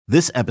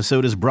This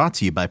episode is brought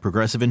to you by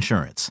Progressive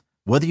Insurance.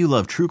 Whether you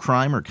love true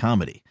crime or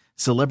comedy,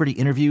 celebrity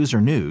interviews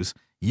or news,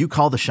 you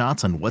call the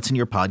shots on what's in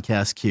your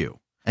podcast queue.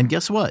 And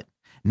guess what?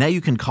 Now you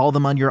can call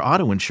them on your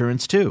auto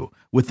insurance too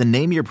with the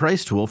Name Your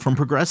Price tool from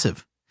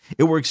Progressive.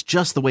 It works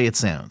just the way it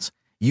sounds.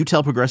 You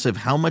tell Progressive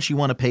how much you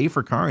want to pay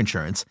for car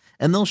insurance,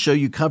 and they'll show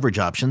you coverage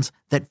options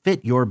that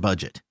fit your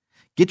budget.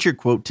 Get your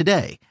quote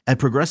today at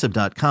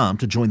Progressive.com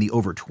to join the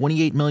over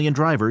 28 million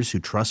drivers who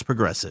trust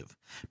Progressive.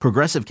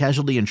 Progressive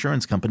Casualty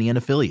Insurance Company and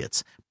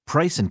Affiliates.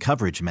 Price and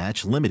coverage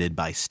match limited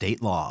by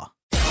state law.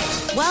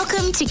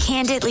 Welcome to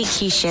Candidly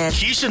Keisha.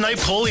 Keisha Knight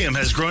Pulliam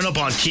has grown up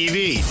on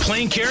TV,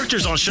 playing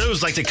characters on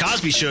shows like The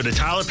Cosby Show to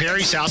Tyler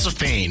Perry's House of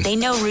Pain. They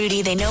know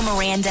Rudy, they know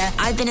Miranda.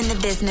 I've been in the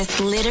business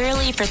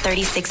literally for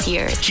 36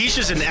 years.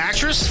 Keisha's an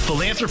actress,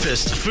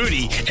 philanthropist,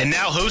 foodie, and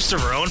now host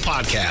of her own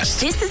podcast.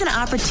 This is an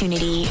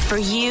opportunity for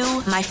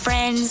you, my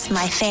friends,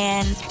 my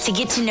fans, to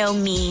get to know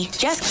me,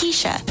 just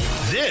Keisha.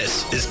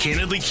 This is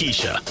Candidly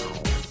Keisha.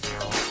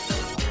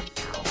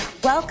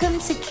 Welcome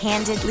to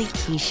Candidly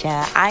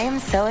Keisha. I am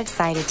so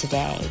excited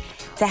today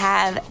to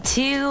have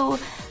two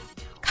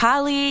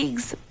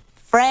colleagues,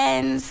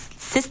 friends,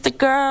 sister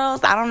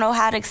girls. I don't know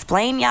how to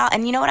explain y'all.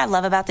 And you know what I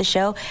love about the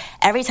show?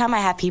 Every time I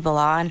have people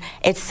on,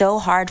 it's so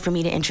hard for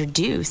me to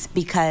introduce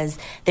because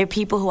they're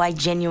people who I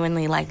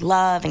genuinely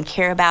love and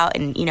care about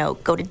and,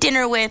 go to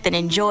dinner with and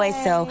enjoy.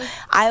 Yay. So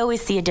I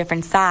always see a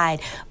different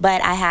side.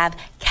 But I have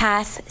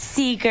Cass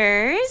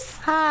Seegers.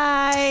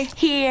 Hi.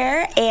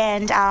 Here.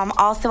 And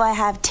also I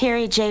have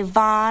Terry J.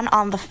 Vaughn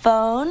on the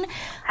phone.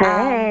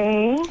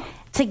 Hey.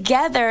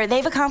 Together,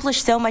 they've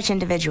accomplished so much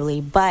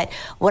individually, but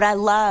what I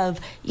love,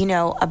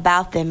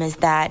 about them is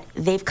that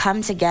they've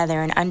come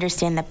together and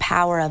understand the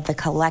power of the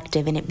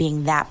collective and it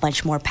being that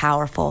much more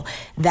powerful,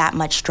 that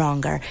much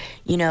stronger.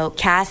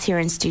 Cass here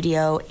in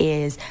studio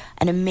is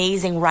an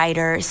amazing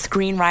writer,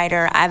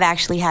 screenwriter. I've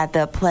actually had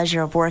the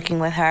pleasure of working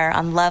with her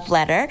on Love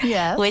Letter,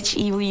 yes, which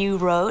you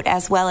wrote,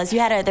 as well as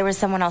there was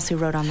someone else who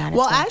wrote on that.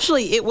 Well,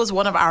 actually, it was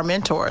one of our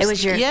mentors. It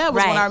was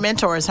one of our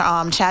mentors,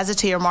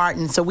 Chazatier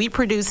Martin. So we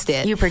produced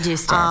it. You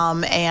produced it.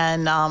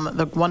 And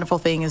the wonderful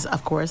thing is,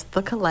 of course,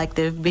 the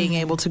collective, being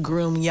able to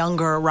groom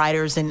younger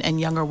writers and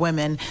younger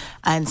women.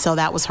 And so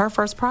that was her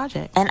first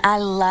project. And I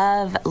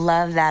love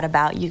that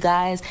about you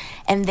guys.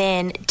 And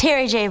then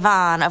Terry J.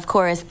 Vaughn, of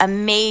course,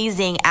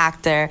 amazing actor.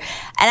 And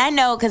I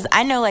know,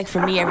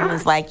 for me,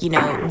 everyone's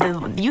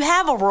you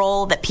have a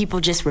role that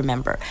people just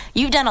remember.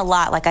 You've done a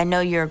lot. I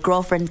know your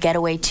Girlfriend's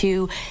Getaway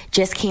 2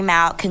 just came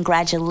out.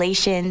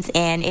 Congratulations.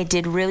 And it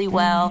did really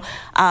well.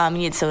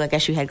 So I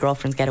guess you had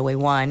Girlfriend's Getaway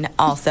 1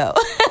 also.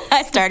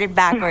 I started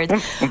backwards.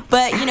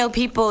 But,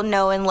 people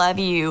know and love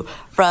you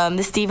from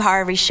the Steve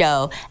Harvey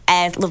Show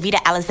as Lovita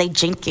Alize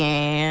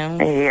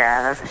Jenkins.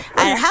 Yeah.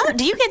 And how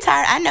do you get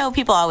tired? I know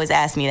people always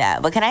ask me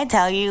that, but can I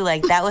tell you,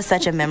 that was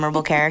such a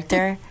memorable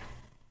character?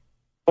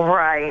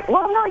 Right.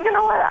 Well, no, you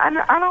know what?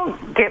 I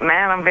don't get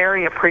mad. I'm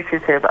very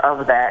appreciative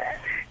of that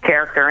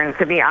character. And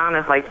to be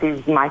honest,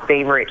 she's my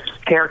favorite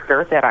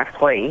character that I've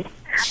played.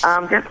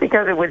 Just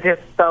because it was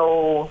just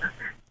so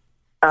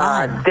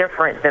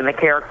different than the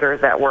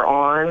characters that were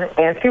on.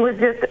 And she was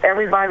just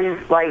everybody's,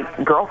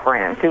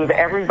 girlfriend. She was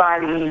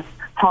everybody's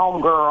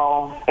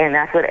homegirl. And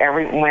that's what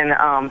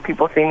when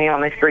people see me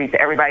on the streets,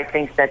 everybody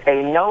thinks that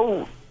they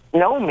know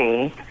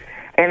me.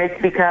 And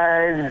it's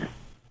because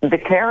the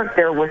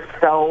character was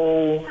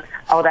so,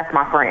 that's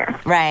my friend.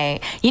 Right.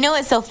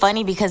 It's so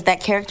funny because that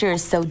character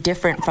is so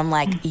different from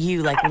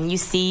you. When you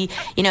see,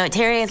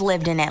 Terry has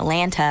lived in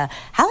Atlanta.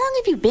 How long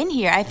have you been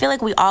here? I feel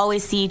like we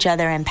always see each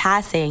other in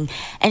passing.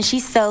 And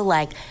she's so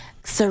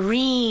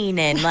serene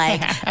and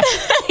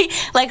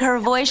her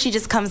voice, she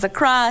just comes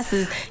across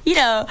as,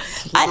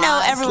 I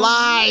know everyone.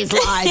 Lies.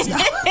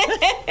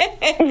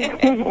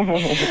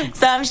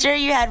 So I'm sure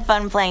you had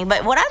fun playing.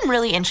 But what I'm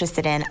really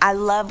interested in, I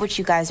love what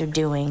you guys are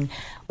doing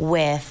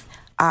with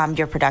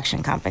your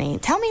production company.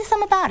 Tell me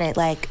some about it.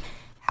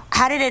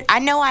 How did it? I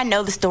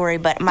know the story,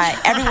 but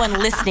everyone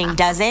listening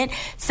doesn't.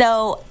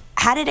 So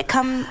how did it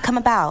come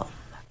about?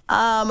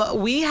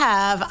 We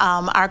have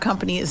our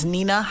company is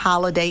Nina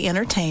Holiday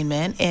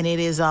Entertainment, and it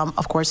is,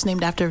 of course,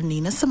 named after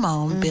Nina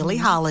Simone, Billie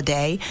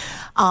Holiday.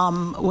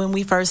 When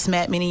we first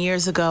met many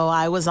years ago,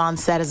 I was on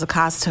set as a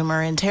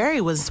costumer, and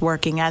Terry was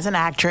working as an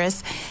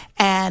actress.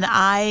 And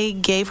I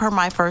gave her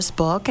my first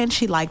book, and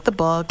she liked the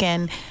book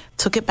and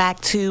took it back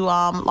to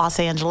Los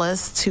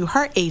Angeles to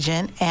her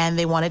agent, and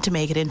they wanted to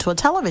make it into a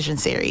television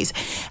series.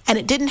 And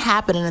it didn't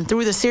happen. And then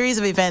through the series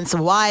of events of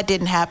why it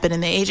didn't happen,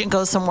 and the agent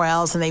goes somewhere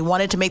else, and they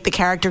wanted to make the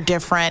character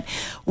different,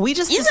 we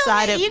just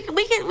decided...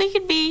 we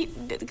could be...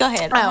 Go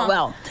ahead.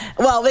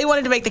 Well, they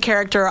wanted to make the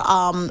character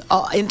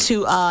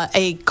into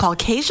a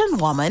Caucasian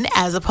woman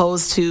as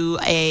opposed to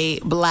a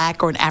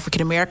Black or an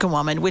African-American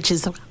woman, which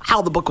is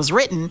how the book was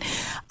written.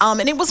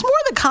 And it was more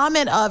the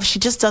comment of she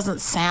just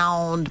doesn't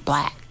sound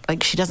Black.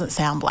 She doesn't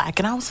sound Black.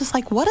 And I was just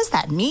what does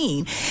that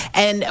mean?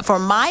 And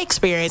from my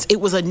experience, it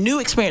was a new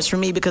experience for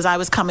me because I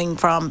was coming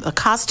from the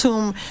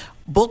costume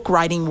book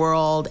writing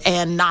world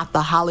and not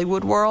the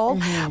Hollywood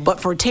world. But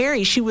for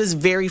Terry, she was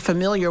very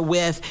familiar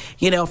with,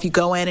 if you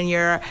go in and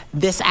you're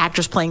this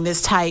actress playing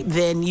this type,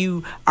 then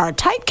you are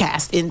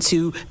typecast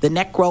into the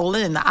neck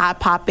rolling and the eye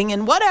popping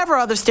and whatever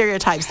other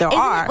stereotypes there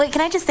are. Wait,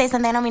 can I just say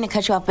something? I don't mean to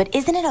cut you off, but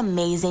isn't it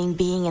amazing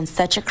being in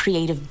such a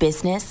creative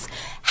business,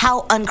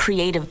 how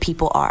uncreative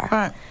people are?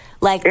 Right.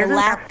 Like Isn't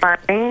that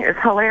funny? It's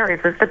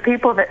hilarious. It's the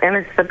people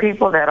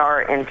that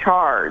are in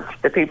charge,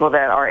 the people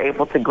that are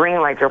able to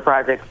greenlight your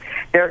projects.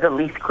 They're the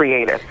least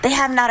creative. They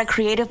have not a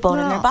creative bone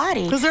in their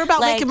body because they're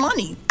about making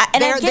money.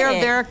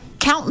 They're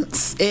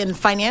accountants and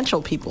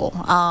financial people.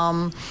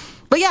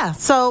 But yeah,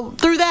 so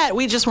through that,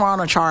 we just were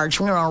on a charge.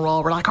 We were on a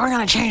roll. We're like, we're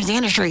going to change the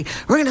industry.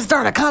 We're going to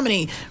start a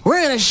company.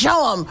 We're going to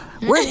show them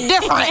we're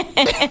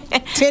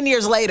different. 10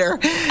 years later,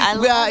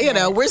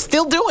 we're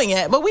still doing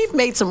it. But we've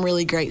made some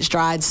really great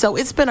strides. So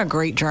it's been a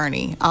great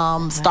journey,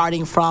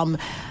 starting from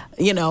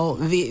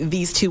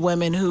these two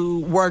women who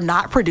were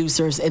not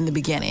producers in the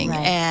beginning,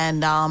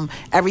 and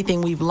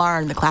everything we've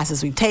learned, the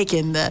classes we've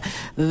taken,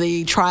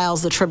 the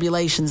trials, the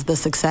tribulations, the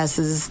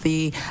successes,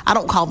 I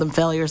don't call them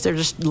failures, they're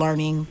just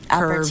learning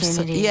curves.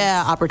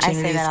 Yeah,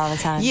 opportunities. I say that all the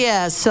time.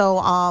 Yeah,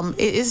 so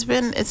it's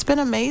been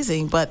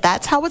amazing, but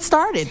that's how it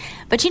started.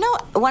 But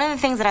one of the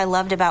things that I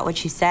loved about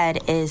what you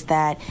said is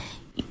that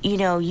you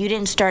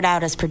didn't start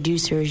out as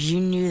producers.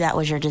 You knew that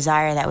was your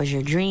desire, that was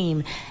your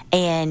dream,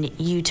 and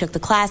you took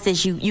the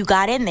classes, you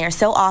got in there.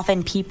 So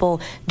often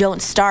people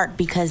don't start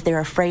because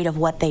they're afraid of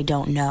what they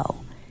don't know.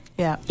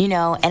 Yeah.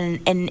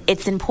 And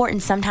it's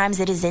important. Sometimes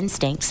it is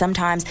instinct.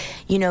 Sometimes,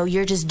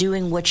 you're just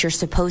doing what you're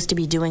supposed to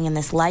be doing in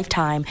this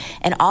lifetime,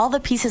 and all the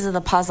pieces of the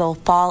puzzle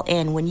fall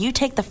in. When you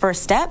take the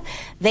first step,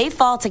 they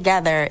fall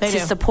together to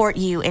support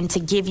you and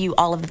to give you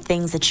all of the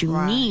things that you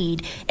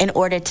need in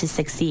order to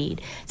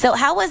succeed. So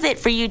how was it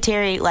for you,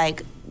 Terry,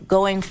 like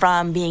going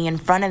from being in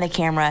front of the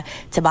camera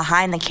to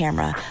behind the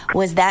camera?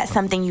 Was that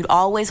something you'd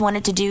always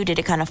wanted to do? Did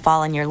it kind of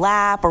fall in your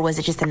lap, or was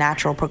it just a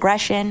natural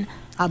progression?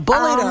 I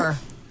bullied her.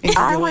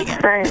 I would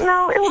say,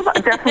 no, it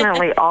was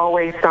definitely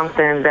always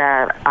something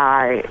that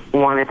I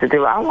wanted to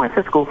do. I went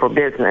to school for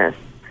business.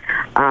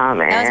 That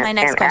was my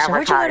next question.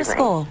 Where'd you go to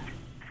school?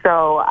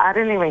 So I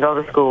didn't even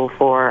go to school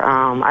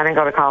I didn't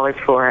go to college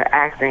for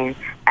acting.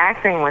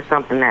 Acting was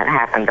something that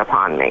happened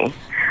upon me.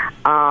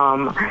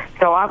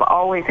 So I've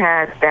always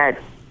had that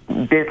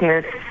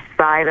business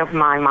side of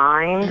my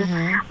mind,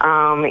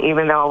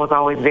 even though I was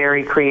always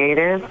very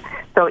creative.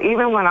 So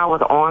even when I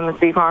was on the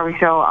Steve Harvey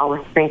Show, I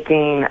was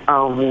thinking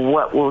of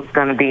what was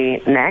going to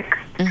be next.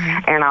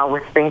 And I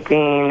was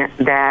thinking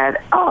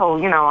that,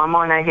 I'm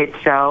on a hit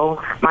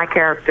show. My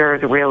character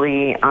is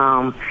really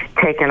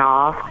taken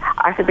off.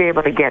 I should be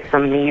able to get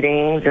some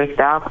meetings and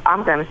stuff.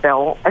 I'm going to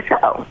sell a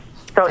show.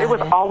 So it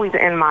was always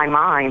in my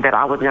mind that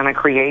I was going to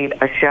create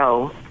a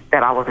show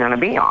that I was going to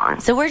be on.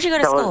 So where'd you go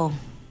to school?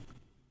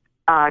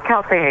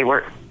 Cal State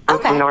Hayward. I'm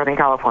from Northern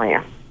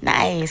California.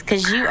 Nice,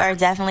 because you are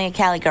definitely a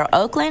Cali girl.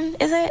 Oakland,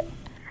 is it?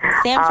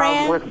 San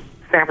Fran? With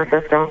San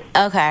Francisco.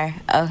 Okay.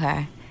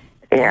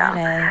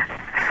 Yeah.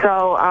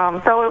 So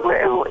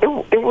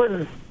it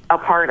was a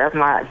part of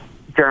my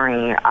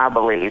journey, I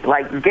believe.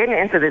 Like, getting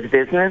into this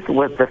business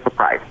was the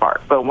surprise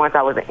part. But once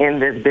I was in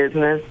this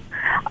business,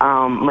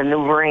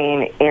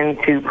 maneuvering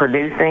into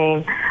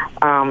producing,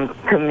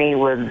 to me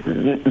was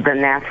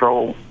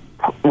natural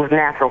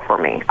for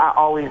me. I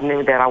always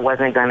knew that I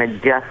wasn't going to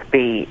just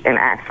be an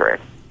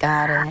actress.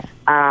 Got it.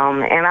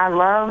 And I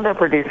love the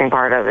producing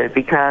part of it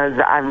because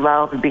I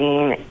love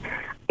being,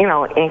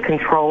 in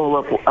control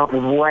of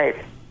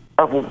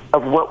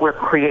what we're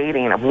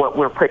creating, of what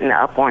we're putting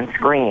up on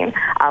screen.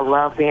 I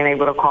love being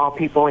able to call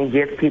people and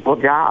give people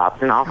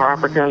jobs and offer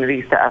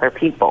opportunities to other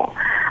people.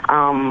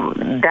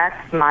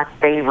 That's my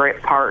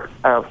favorite part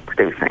of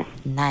producing.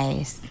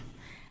 Nice.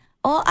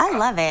 Well, I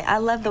love it. I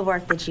love the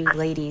work that you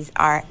ladies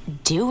are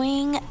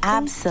doing.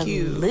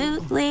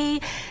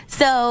 Absolutely.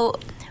 So,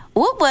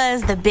 what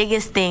was the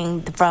biggest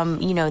thing from,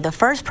 the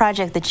first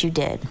project that you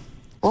did?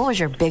 What was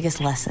your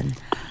biggest lesson?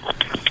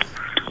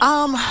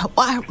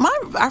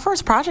 Our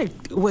first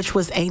project, which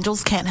was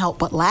Angels Can't Help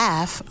But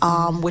Laugh,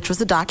 which was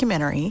a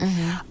documentary,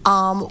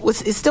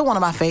 is still one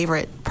of my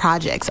favorite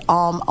projects,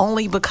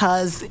 only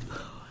because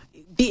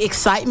the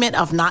excitement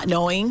of not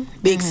knowing,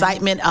 the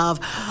excitement of,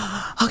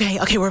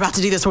 okay, we're about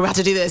to do this,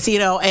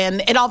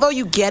 and although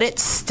you get it,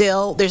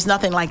 still, there's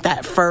nothing like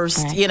that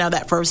first,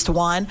 that first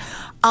one.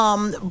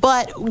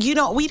 But,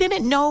 we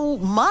didn't know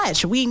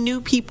much. We knew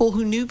people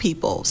who knew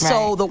people. Right.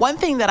 So the one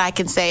thing that I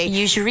can say...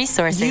 Use your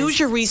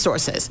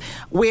resources.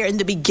 Where in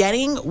the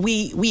beginning,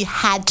 we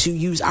had to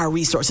use our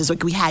resources.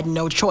 Like, we had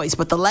no choice.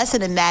 But the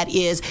lesson in that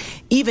is,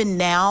 even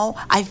now,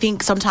 I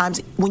think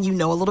sometimes when you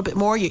know a little bit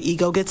more, your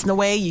ego gets in the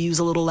way. You use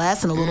a little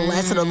less and a little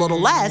less and a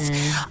little less.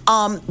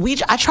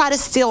 I try to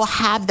still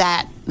have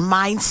that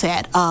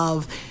mindset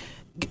of...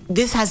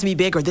 this has to be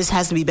bigger. This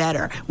has to be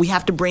better. We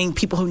have to bring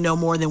people who know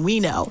more than we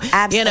know.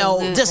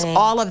 Absolutely. Just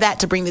all of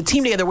that to bring the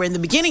team together. Where in the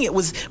beginning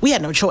we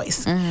had no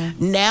choice.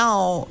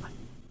 Now,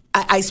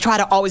 I try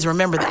to always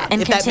remember that.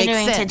 And if that makes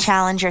continuing to sense.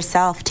 challenge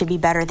yourself to be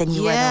better than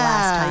you were the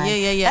last time.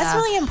 Yeah. That's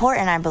really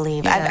important, I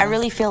believe. Yeah. I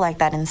really feel like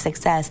that in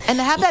success. And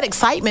to have that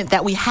excitement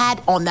that we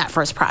had on that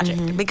first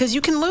project, because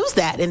you can lose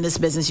that in this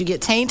business. You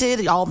get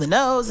tainted, all the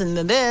no's and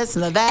the this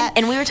and the that.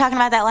 And we were talking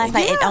about that last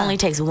night. It Yeah. only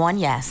takes one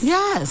yes.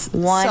 Yes.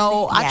 One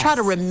So I try yes.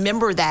 to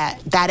remember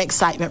that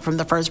excitement from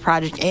the first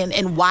project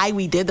and why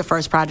we did the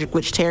first project,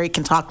 which Terry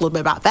can talk a little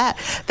bit about that.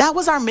 That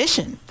was our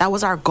mission. That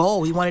was our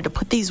goal. We wanted to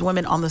put these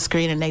women on the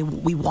screen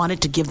and we wanted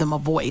to give them a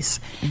voice.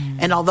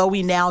 And although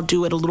we now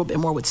do it a little bit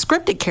more with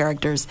scripted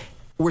characters,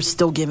 we're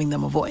still giving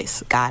them a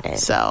voice. Got it.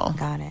 So.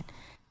 Got it.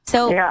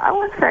 So Yeah, I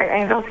would say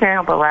Angel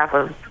Camp Laugh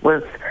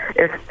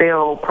is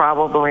still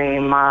probably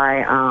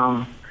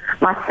my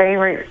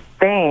favorite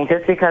thing,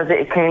 just because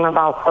it came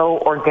about so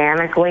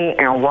organically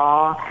and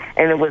raw,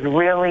 and it was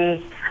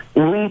really,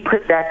 we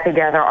put that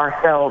together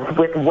ourselves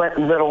with what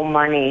little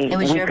money It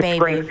was we your could baby.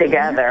 scrape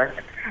together,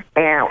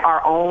 and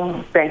our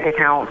own bank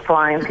accounts,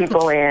 flying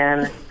people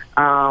in.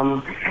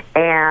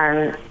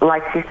 And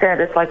like she said,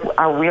 it's like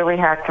I really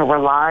had to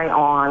rely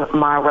on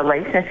my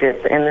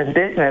relationships in this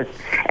business.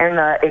 And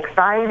the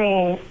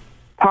exciting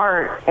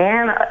part,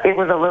 and it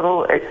was a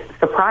little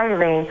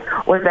surprising,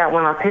 was that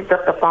when I picked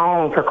up the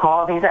phone to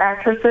call these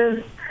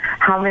actresses,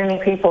 how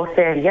many people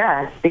said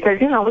yes. Because,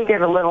 we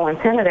get a little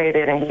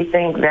intimidated and we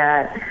think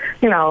that,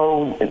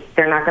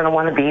 they're not going to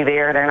want to be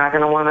there, they're not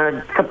going to want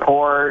to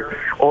support,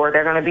 or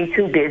they're going to be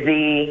too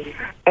busy.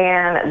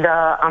 And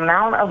the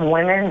amount of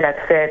women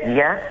that said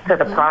yes to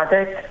the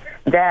project,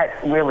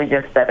 that really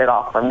just set it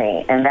off for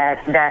me. And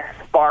that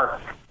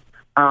sparked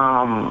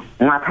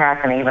my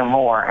passion even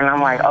more. And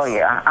I'm like, oh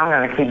yeah, I'm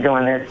going to keep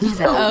doing this.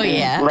 So oh, these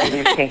yeah.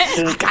 ladies can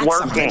keep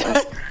working.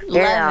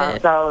 Yeah,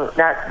 it. so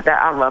that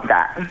I love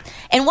that.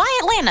 And why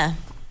Atlanta?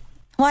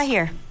 Why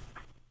here?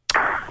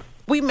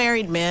 We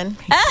married men.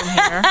 From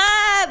here.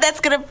 That's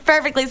going to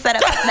perfectly set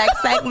up the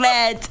next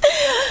segment.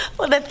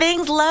 Well, the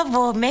things love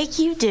will make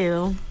you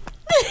do.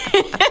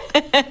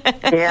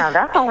 Yeah,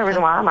 that's the only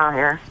reason why I'm out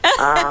here.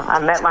 I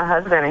met my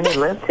husband and he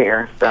lives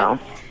here, so.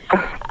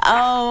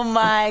 Oh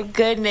my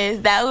goodness,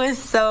 that was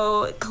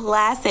so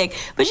classic.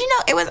 But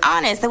it was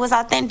honest, it was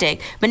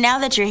authentic. But now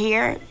that you're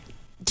here,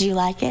 do you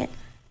like it?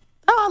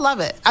 Oh, I love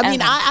it. I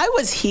mean, Okay. I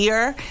was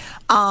here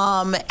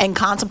and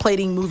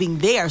contemplating moving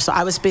there. So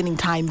I was spending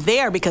time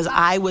there because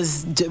I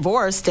was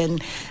divorced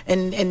and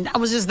I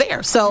was just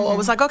there. So I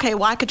was like, okay,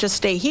 well, I could just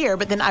stay here.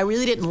 But then I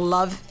really didn't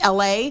love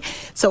LA.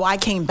 So I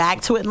came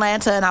back to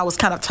Atlanta and I was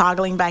kind of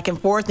toggling back and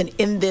forth. And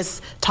in this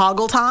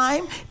toggle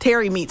time,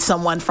 Terry meets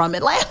someone from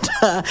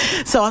Atlanta.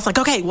 So I was like,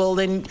 okay, well,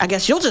 then I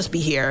guess you'll just be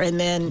here. And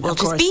then We'll of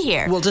just course, be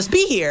here. We'll just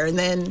be here. And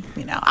then,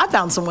 I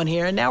found someone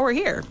here and now we're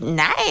here.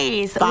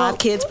 Nice. 5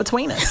 kids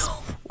between us.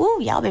 Ooh,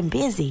 y'all been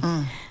busy.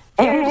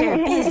 Very,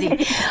 very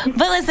busy.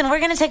 But listen, we're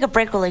going to take a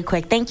break really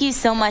quick. Thank you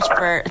so much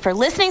for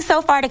listening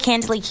so far to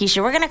Candidly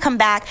Keisha. We're going to come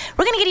back.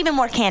 We're going to get even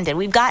more candid.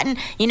 We've gotten,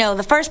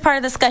 the first part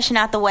of the discussion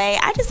out the way.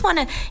 I just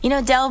want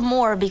to, delve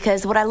more,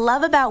 because what I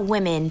love about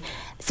women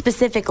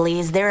specifically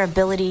is their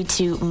ability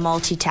to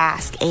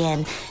multitask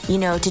and,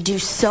 to do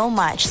so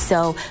much.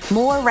 So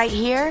more right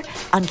here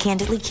on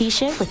Candidly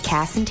Keisha with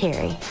Cass and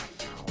Terry.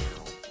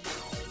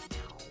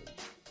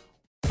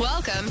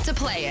 Welcome to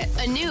Play It,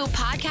 a new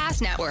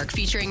podcast network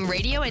featuring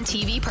radio and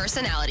TV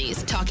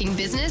personalities talking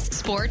business,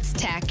 sports,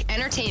 tech,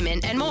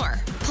 entertainment, and more.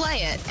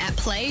 Play it at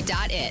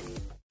play.it.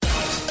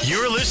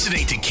 You're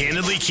listening to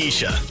Candidly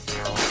Keisha.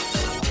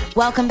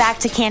 Welcome back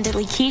to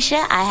Candidly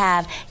Keisha. I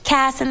have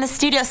Cass in the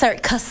studio. Sorry,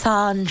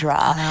 Cassandra.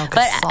 Oh,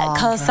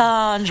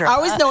 Cassandra. I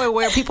always know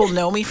where people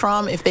know me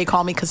from. If they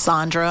call me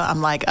Cassandra,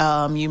 I'm like,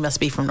 you must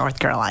be from North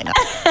Carolina.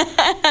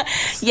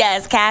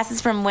 Yes, Cass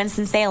is from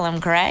Winston-Salem,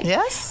 correct?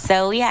 Yes.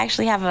 So we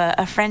actually have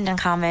a friend in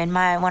common.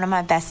 One of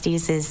my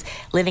besties is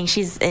living.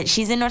 She's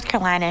in North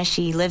Carolina.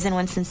 She lives in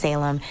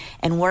Winston-Salem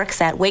and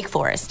works at Wake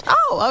Forest.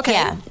 Oh, okay.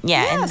 Yeah,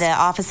 in Yes. the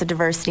Office of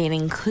Diversity and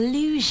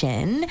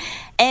Inclusion.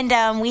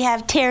 And we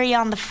have Terry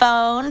on the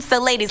phone. So,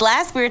 ladies,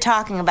 last we were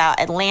talking about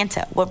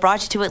Atlanta. What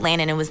brought you to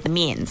Atlanta? And it was the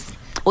means.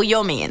 Well,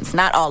 your means,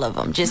 not all of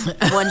them. Just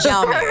ones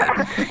y'all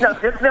married. No,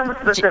 just them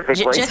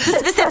specifically. Just the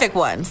specific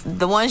ones,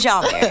 the ones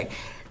y'all married.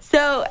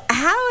 So,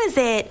 how is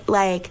it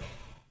like?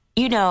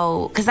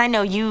 Because I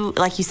know you,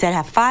 like you said,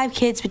 have 5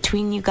 kids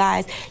between you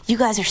guys. You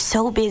guys are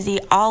so busy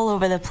all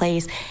over the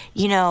place.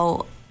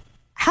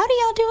 How do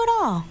y'all do it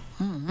all?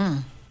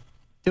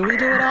 Do we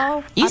do it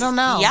all? I don't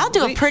know. Y'all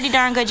do a pretty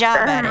darn good job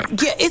at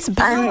it. Yeah, it's I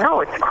bad.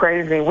 know, it's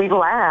crazy. We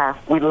laugh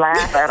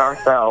at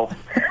ourselves.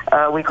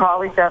 We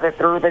call each other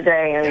through the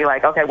day and we're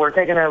like, okay, we're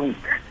taking them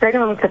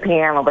to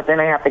piano, but then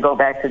they have to go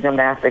back to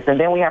gymnastics, and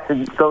then we have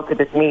to go to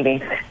this meeting.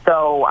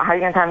 So how are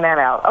you going to time that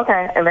out?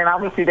 Okay, and then I'll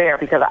meet you there,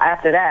 because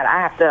after that I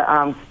have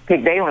to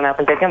pick Dalen up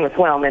and take him to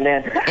swim, and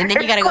then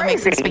you got to go make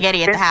some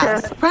spaghetti at the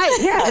house. Right.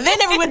 Yeah. And then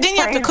then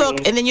you have to Crazy.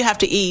 cook, and then you have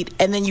to eat,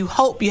 and then you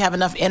hope you have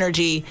enough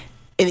energy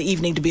in the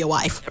evening to be a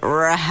wife.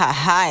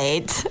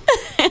 Right.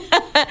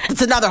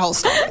 It's another whole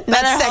story.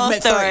 That's Another whole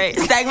segment story.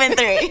 3. Segment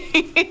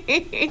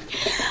 3.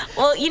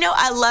 Well,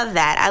 I love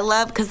that. I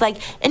love, because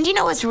and you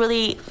know what's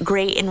really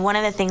great, and one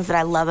of the things that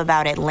I love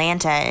about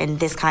Atlanta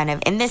and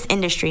in this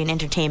industry and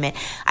entertainment,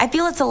 I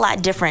feel it's a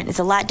lot different. It's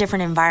a lot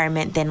different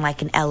environment than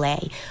like in LA,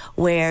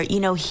 where,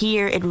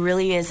 here it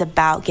really is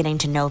about getting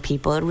to know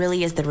people. It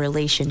really is the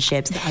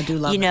relationships. I do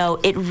love that.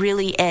 It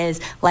really is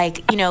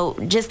like,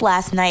 just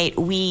last night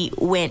we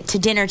went to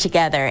dinner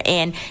together,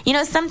 and,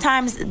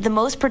 sometimes the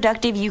most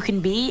productive you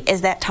can be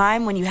is that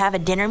time when you have a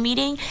dinner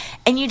meeting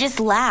and you just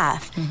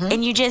laugh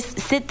and you just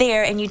sit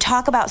there and you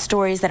talk about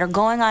stories that are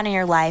going on in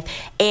your life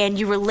and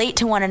you relate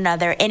to one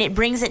another, and it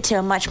brings it to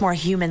a much more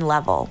human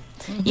level.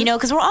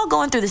 Because we're all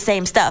going through the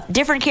same stuff,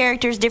 different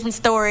characters, different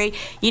story,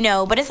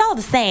 but it's all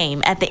the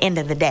same at the end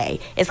of the day.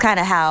 It's kind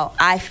of how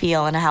I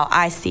feel and how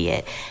I see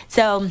it.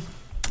 So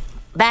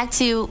back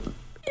to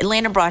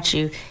Atlanta brought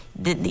you.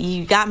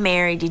 You got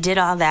married, you did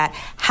all that.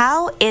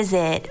 How is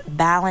it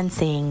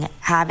balancing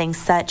having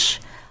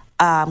such,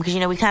 because,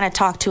 we kind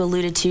of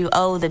alluded to,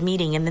 the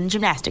meeting and then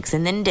gymnastics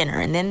and then dinner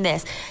and then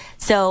this.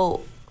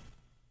 So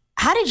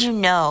how did you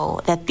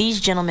know that these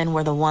gentlemen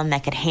were the one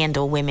that could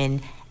handle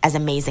women as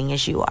amazing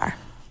as you are?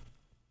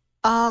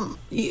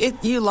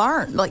 You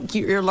learn, like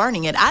you're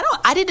learning it.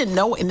 I didn't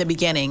know in the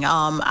beginning.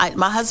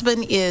 My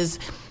husband is,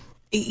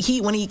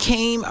 when he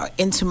came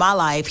into my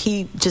life,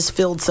 he just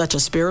filled such a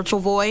spiritual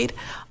void.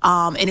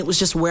 And it was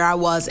just where I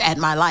was at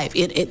my life,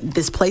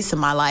 this place in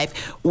my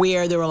life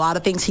where there were a lot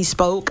of things he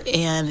spoke,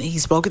 and he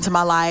spoke into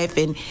my life,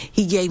 and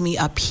he gave me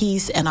a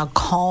peace and a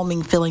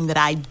calming feeling that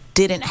I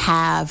didn't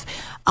have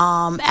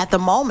at the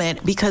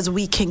moment, because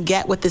we can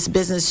get with this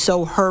business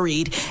so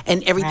hurried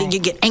and everything. Right. You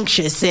get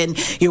anxious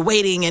and you're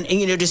waiting and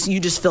you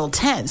just feel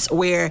tense,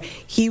 where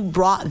he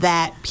brought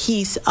that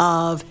piece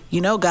of,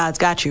 God's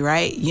got you,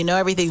 right?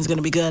 Everything's going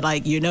to be good.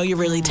 Like, you're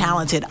really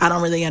talented. I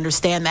don't really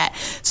understand that.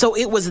 So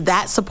it was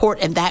that support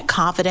and that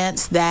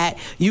confidence that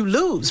you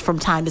lose from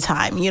time to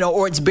time,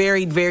 or it's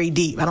buried very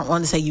deep. I don't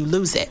want to say you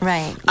lose it.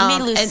 Right. You may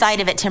lose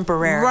sight of it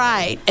temporarily.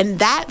 Right. And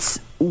that's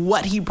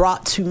what he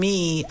brought to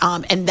me,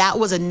 and that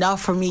was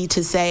enough for me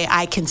to say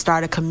I can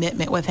start a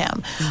commitment with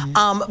him.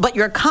 But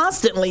you're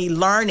constantly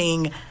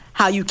learning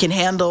how you can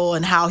handle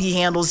and how he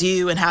handles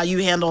you and how you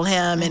handle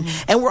him,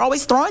 and we're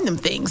always throwing them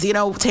things.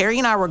 Terry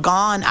and I were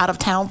gone out of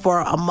town for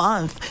a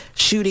month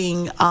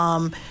shooting.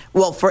 In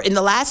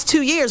the last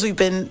 2 years, we've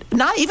been,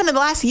 not even in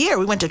the last year,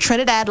 we went to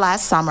Trinidad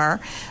last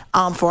summer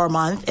for a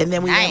month, and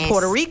then we went to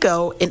Puerto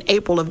Rico in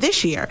April of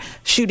this year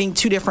shooting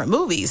 2 different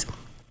movies.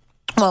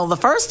 Well, the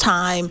first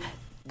time,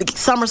 the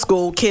summer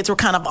school kids were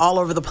kind of all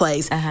over the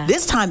place.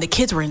 This time the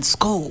kids were in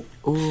school.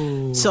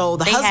 Ooh. So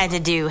they had to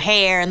do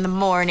hair in the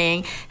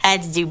morning,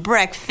 had to do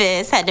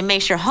breakfast, had to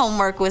make sure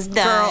homework was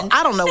done. Girl,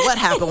 I don't know what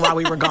happened while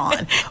we were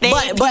gone.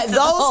 but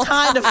those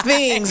kind of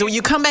things, when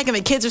you come back and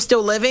the kids are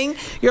still living,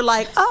 you're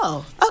like,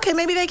 oh, okay,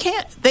 maybe they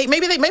can't.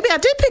 Maybe I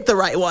did pick the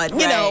right one,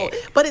 you know.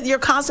 But you're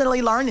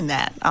constantly learning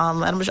that.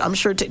 I'm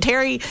sure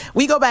Terry,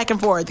 we go back and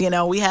forth.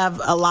 We have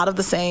a lot of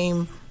the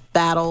same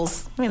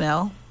battles.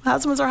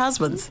 Husbands are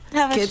husbands.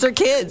 Kids are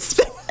kids.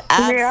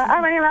 Yeah,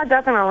 I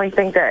definitely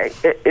think that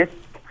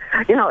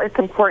it's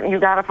important. You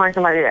got to find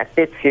somebody that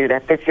fits you,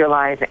 that fits your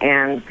life.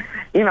 And,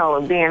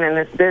 being in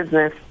this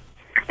business,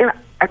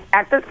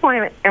 at this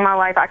point in my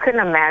life, I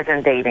couldn't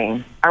imagine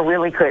dating. I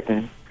really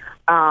couldn't.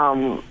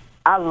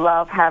 I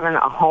love having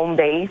a home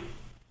base,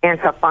 and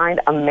to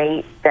find a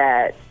mate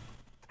that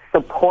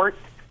supports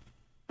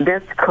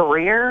this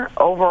career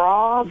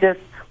overall, just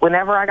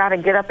whenever I got to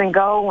get up and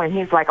go, and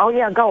he's like, oh,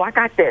 yeah, go, I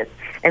got this.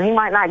 And he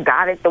might not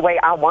got it the way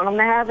I want him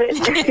to have it.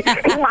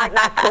 He might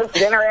not cook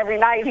dinner every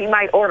night. He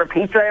might order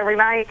pizza every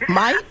night.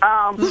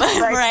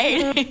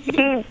 Right.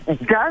 He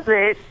does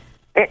it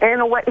in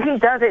a way. He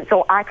does it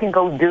so I can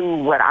go do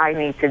what I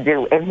need to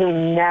do. And he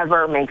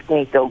never makes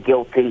me feel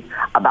guilty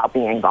about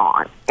being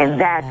gone. And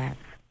that's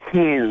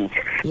huge.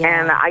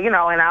 Yeah.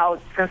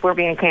 And since we're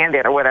being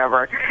candid or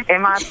whatever,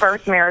 in my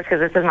first marriage, because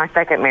this is my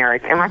second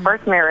marriage, in my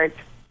first marriage,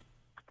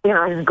 he's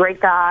a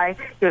great guy.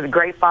 He was a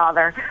great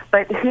father.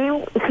 But he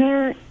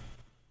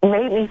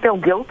made me feel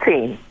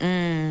guilty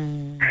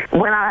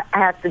when I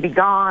had to be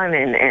gone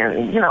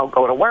and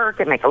go to work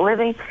and make a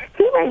living.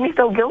 He made me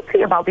feel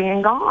guilty about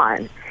being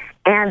gone.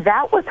 And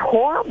that was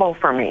horrible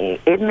for me.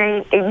 It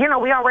made,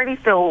 we already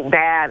feel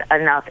bad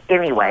enough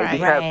anyway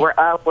because we're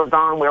up, we're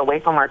gone, we're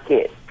away from our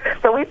kids.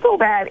 So we feel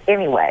bad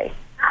anyway.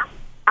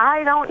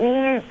 I don't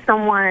need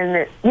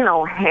someone,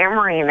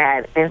 hammering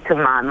that into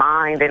my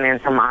mind and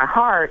into my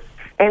heart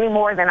any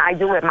more than I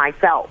do it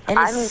myself. It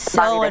is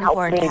so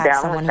important to have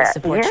someone who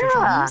supports your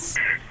dreams.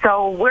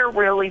 So we're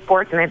really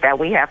fortunate that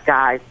we have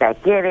guys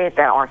that get it,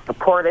 that are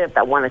supportive,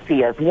 that want to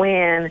see us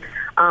win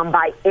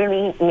by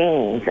any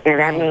means. And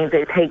that means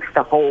it takes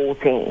the whole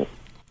team.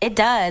 It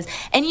does.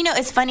 And,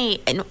 it's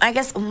funny. And I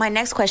guess my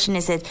next question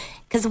is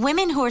because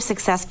women who are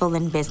successful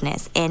in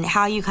business and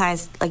how you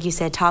guys, like you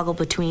said, toggle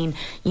between,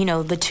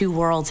 the two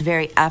worlds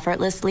very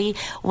effortlessly.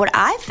 What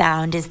I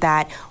found is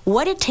that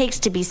what it takes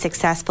to be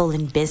successful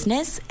in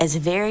business is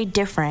very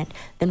different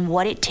than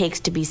what it takes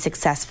to be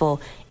successful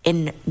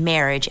in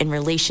marriage and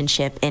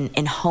relationship and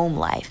in home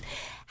life.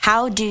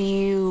 how do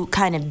you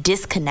kind of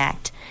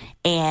disconnect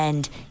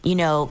and, you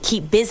know,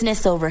 keep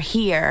business over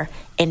here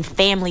and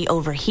family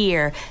over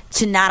here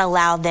to not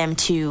allow them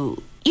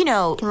to, you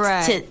know,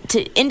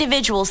 to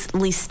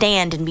individually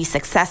stand and be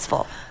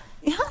successful?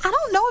 Yeah, I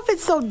don't know if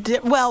it's so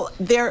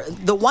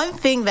the one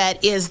thing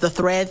that is the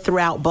thread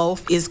throughout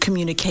both is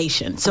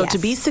communication. So to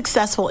be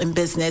successful in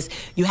business,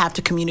 you have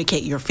to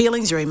communicate your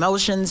feelings, your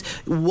emotions,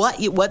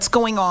 what's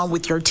going on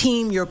with your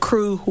team, your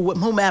crew,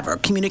 whomever.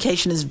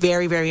 Communication is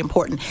very, very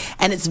important,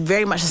 and it's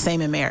very much the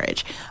same in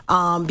marriage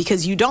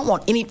because you don't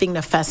want anything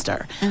to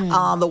fester.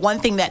 The one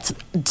thing that's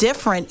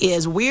different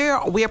is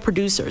we're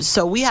producers,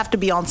 so we have to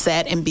be on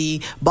set and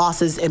be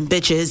bosses and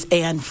bitches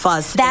and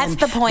fuss. That's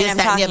the point I'm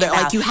talking about.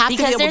 Like, you have to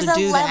be able to do that.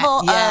 There's a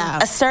level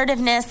of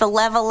assertiveness, a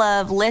level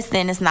of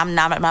listen. I'm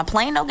not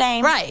playing no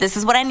games. Right. This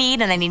is what I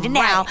need, and I need it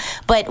now.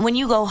 But when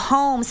you go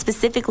home,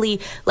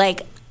 specifically,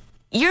 like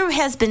your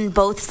husband,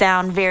 both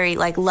sound very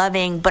like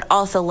loving, but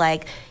also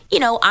like, you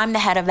know, I'm the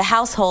head of the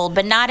household,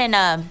 but not in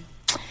a.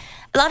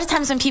 A lot of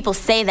times when people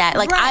say that,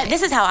 like,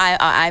 this is how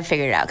I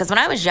figured it out. Because when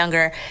I was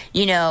younger,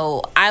 you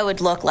know, I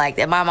would look like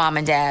that. My mom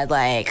and dad,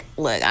 like,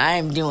 look,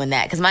 I'm doing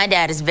that. Because my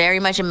dad is very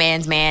much a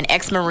man's man,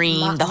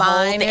 ex-Marine, the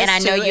whole thing. And I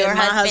know your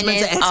husband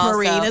is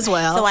ex-Marine also, as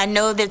well. So I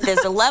know that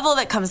there's a level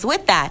that comes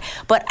with that.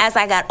 But as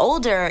I got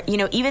older, you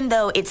know, even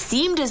though it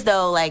seemed as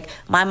though, like,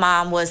 my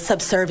mom was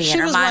subservient. She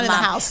was running the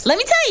house. Let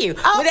me tell you.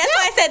 That's why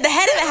I said the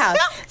head of the house.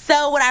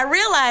 So what I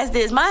realized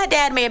is my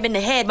dad may have been the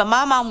head, but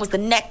my mom was the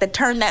neck that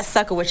turned that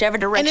sucker whichever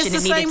direction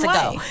it needed to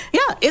go. Yeah,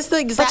 it's the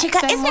exact same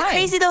way. Isn't it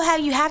crazy though how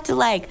you have to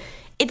like?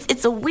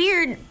 It's a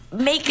weird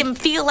make him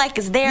feel like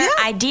it's their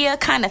idea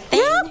kind of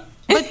thing. Yeah.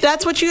 But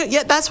that's what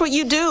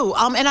you do.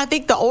 And I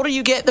think the older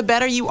you get, the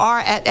better you are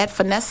at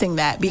finessing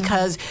that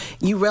because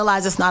you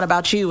realize it's not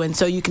about you. And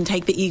so you can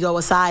take the ego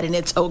aside and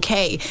it's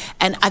okay.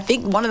 And I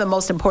think one of the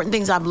most important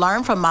things I've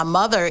learned from my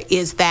mother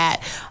is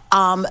that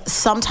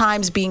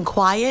sometimes being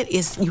quiet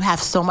is you have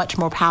so much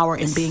more power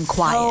in being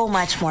quiet. So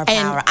much more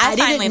power. And I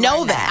didn't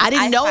know that.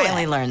 I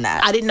finally learned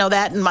that. I didn't know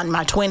that in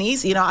my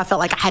 20s. You know, I felt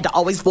like I had to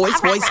always voice.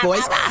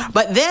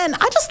 But then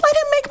I just let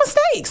him make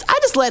mistakes. I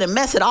just let him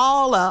mess it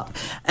all up.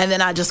 And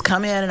then I just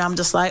come in and I'm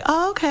just like,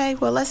 oh, okay,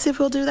 well, let's see if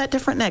we'll do that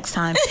different next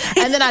time.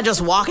 And then I just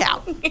walk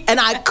out.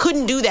 And I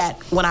couldn't do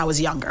that when I was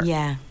younger.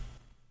 Yeah.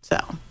 So,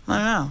 I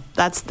don't know.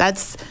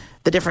 That's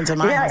the difference in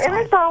my household.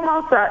 And it's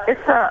almost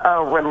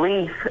a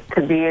relief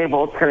to be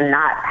able to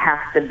not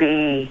have to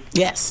be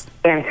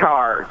in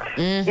charge.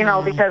 You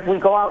know, because we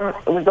go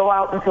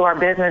out into our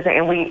business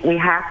and we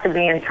have to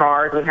be in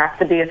charge. We have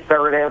to be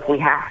assertive. We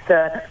have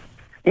to,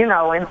 you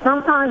know, and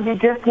sometimes you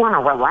just want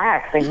to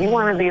relax and you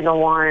want to be the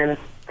one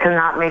to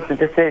not make the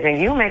decision.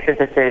 You make the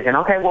decision.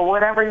 Okay, well,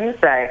 whatever you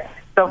say.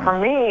 So for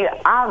me,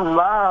 I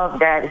love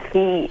that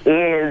he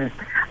is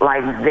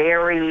like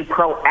very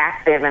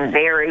proactive and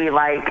very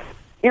like,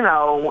 you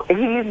know,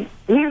 he's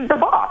the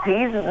boss.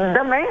 He's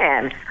the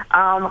man.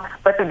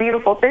 But the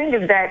beautiful thing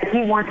is that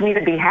he wants me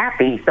to be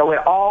happy. So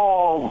it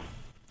all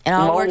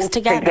works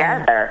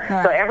together.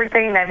 Right. So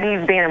everything that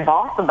he's being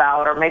boss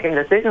about or making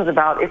decisions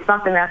about is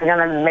something that's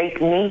going to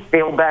make me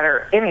feel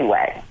better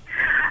anyway.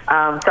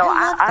 So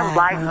I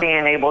like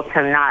being able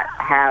to not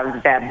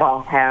have that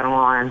boss hat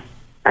on.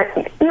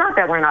 Not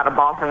that we're not a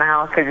boss in the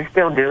house, because you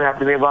still do have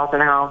to be a boss in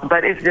the house,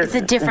 but it's just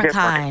it's a different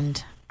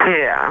kind.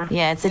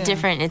 Yeah, it's a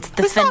different. It's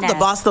the finesse. Not the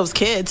boss those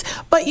kids,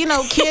 but you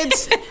know,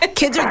 kids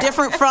are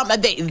different from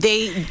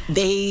they.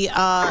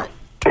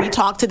 We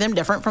talk to them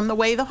different from the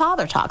way the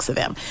father talks to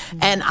them,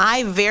 and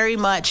I very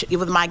much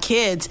with my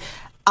kids.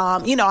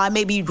 You know, I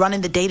may be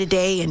running the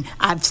day-to-day, and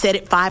I've said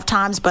it 5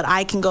 times, but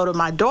I can go to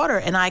my daughter,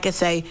 and I can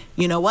say,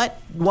 you know what,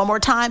 one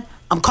more time,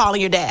 I'm calling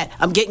your dad.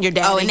 I'm getting your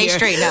dad in and here. They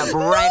straighten up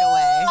right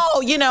away.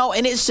 Oh, you know,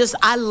 and it's just,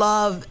 I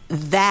love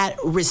that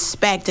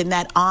respect and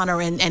that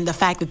honor and the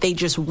fact that they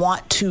just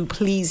want to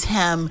please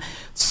him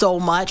so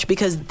much,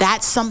 because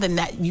that's something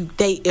that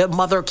a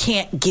mother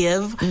can't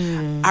give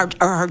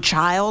her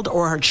child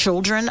or her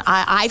children,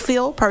 I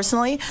feel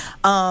personally,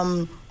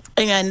 and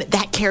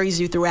that carries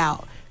you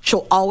throughout.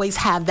 She'll always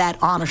have that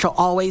honor. She'll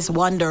always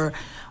wonder,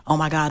 oh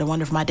my God, I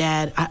wonder if my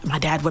dad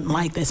wouldn't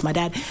like this. My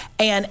dad,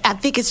 and I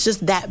think it's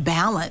just that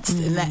balance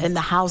in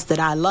the house that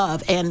I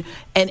love. And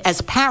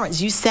as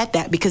parents, you set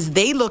that because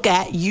they look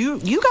at you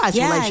guys'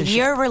 relationship.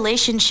 Yeah, your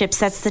relationship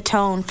sets the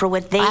tone for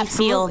what they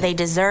feel they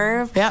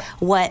deserve,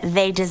 what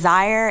they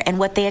desire, and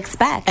what they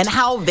expect, and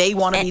how they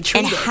want to be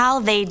treated, and how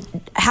they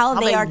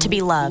are to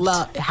be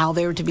loved, how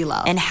they are to be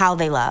loved, and how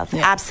they love.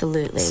 Yeah.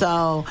 Absolutely.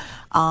 So.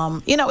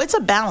 You know, it's a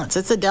balance.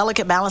 It's a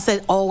delicate balance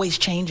that always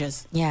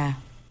changes. Yeah.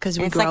 Because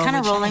it's like kind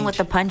of rolling with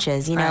the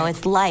punches. You know,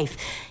 it's life.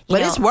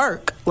 But it's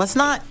work. Let's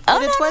not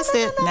get it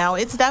twisted. No,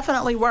 it's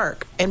definitely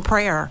work and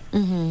prayer.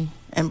 Mm-hmm.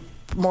 And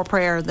more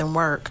prayer than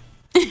work.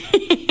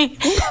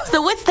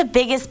 So what's the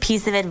biggest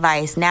piece of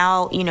advice?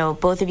 Now, you know,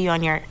 both of you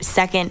on your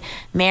second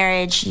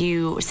marriage,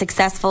 you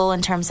successful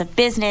in terms of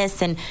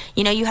business, and,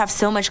 you know, you have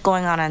so much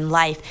going on in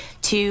life.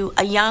 To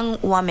a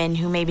young woman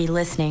who may be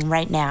listening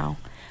right now,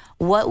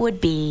 what would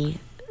be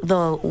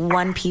the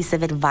one piece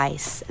of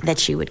advice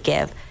that you would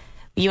give?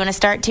 You want to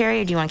start,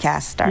 Terry, or do you want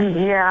Cass to start?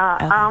 Yeah.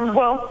 Okay.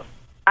 Well,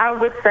 I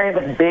would say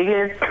the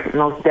biggest,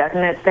 most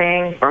definite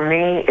thing for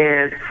me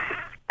is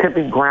to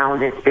be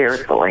grounded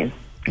spiritually.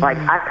 Like,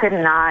 I could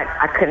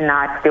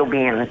not still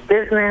be in this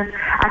business.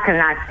 I could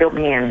not still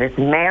be in this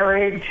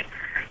marriage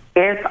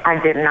if I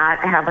did not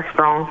have a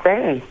strong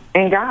faith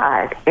in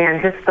God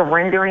and just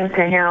surrendering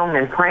to Him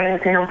and praying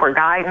to Him for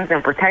guidance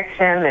and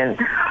protection and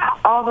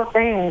all the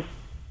things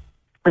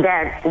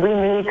that we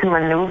need to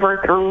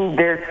maneuver through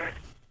this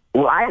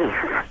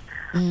life.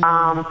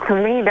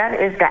 To me, that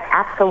is the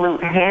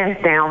absolute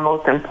hands down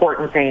most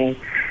important thing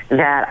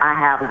that I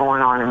have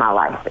going on in my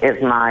life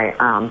is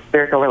my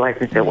spiritual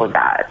relationship with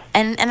God.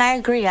 And I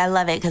agree. I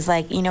love it because,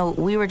 like, you know,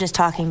 we were just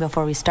talking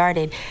before we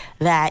started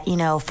that, you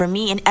know, for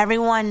me and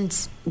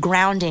everyone's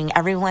grounding,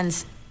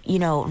 everyone's, you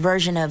know,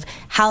 version of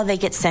how they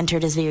get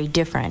centered is very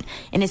different.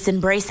 And it's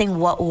embracing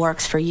what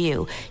works for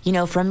you. You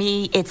know, for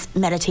me, it's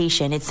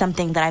meditation. It's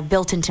something that I've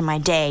built into my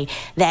day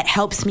that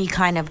helps me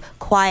kind of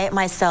quiet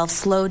myself,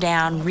 slow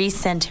down,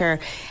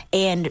 recenter,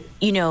 and,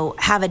 you know,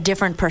 have a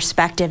different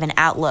perspective and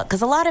outlook.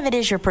 Because a lot of it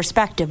is your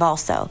perspective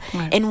also.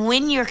 Right. And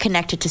when you're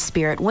connected to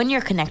spirit, when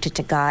you're connected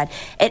to God,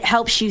 it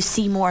helps you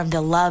see more of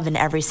the love in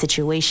every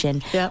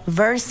situation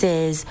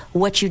versus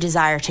what you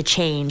desire to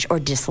change or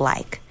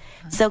dislike.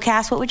 So,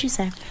 Cass, what would you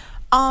say?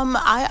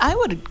 I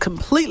would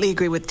completely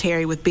agree with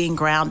Terry with being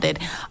grounded.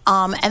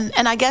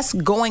 And I guess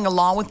going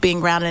along with being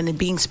grounded and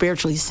being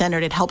spiritually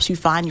centered, it helps you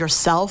find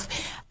yourself.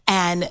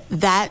 And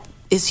that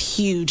is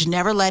huge.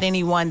 Never let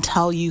anyone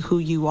tell you who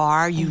you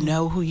are. You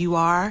know who you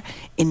are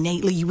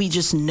innately. We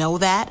just know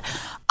that.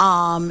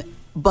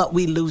 But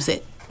we lose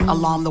it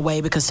along the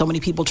way because so many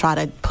people try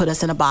to put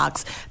us in a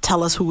box,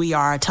 tell us who we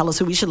are, tell us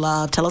who we should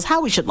love, tell us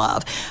how we should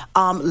love.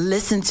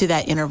 Listen to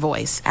that inner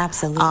voice.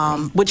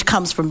 Absolutely. Which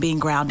comes from being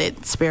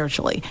grounded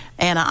spiritually.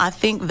 And I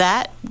think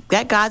that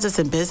guides us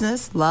in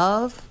business,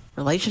 love,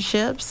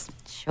 relationships,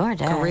 sure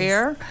does.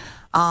 Career.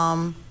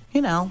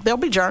 You know, there'll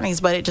be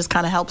journeys, but it just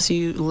kind of helps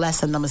you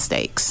lessen the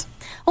mistakes.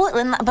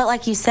 Well, but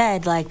like you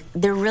said, like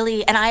they're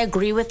really, and I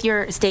agree with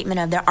your statement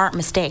of there aren't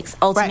mistakes.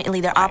 Ultimately,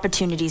 they're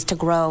opportunities to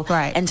grow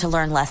and to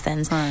learn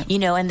lessons. Right. You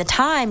know, and the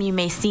time you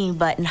may seem,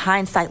 but in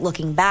hindsight,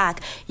 looking back,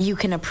 you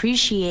can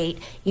appreciate,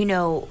 you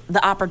know,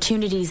 the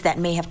opportunities that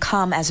may have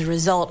come as a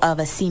result of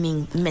a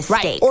seeming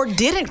mistake. Right. Or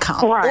didn't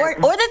come. Right.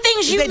 Or the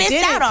things you missed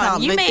out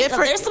on. You may,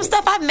 there's some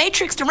stuff I've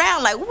matrixed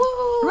around like,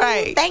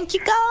 woo, thank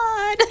you,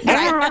 God.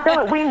 And I feel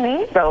like we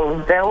need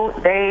those.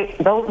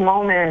 Those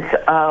moments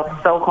of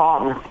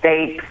so-called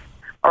mistakes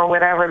or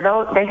whatever,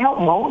 they help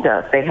mold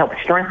us. They help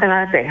strengthen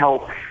us. They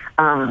help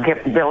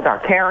build our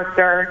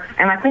character.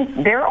 And I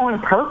think they're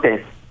on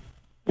purpose.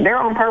 They're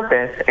on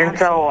purpose. And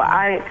so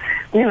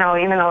even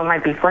though it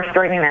might be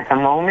frustrating at the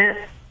moment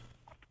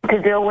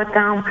to deal with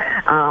them,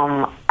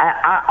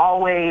 I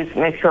always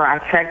make sure I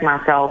check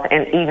myself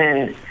and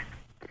even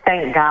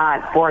thank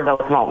God for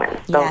those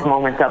moments,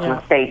 moments of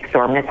mistakes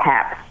or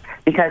mishaps,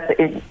 because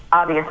it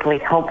obviously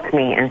helped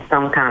me in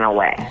some kind of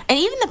way. And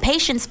even the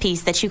patience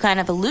piece that you kind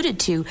of alluded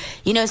to,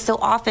 you know, so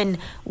often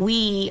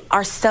we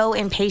are so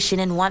impatient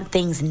and want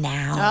things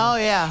now. Oh,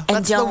 yeah.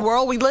 And that's the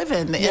world we live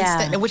in, the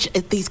instant in which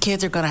these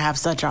kids are going to have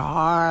such a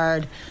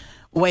hard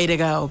way to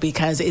go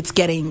because it's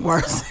getting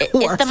worse. It's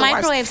the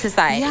microwave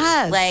society.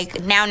 Yes.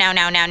 Like now.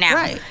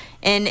 Right.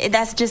 And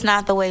that's just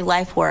not the way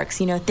life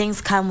works. You know, things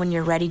come when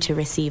you're ready to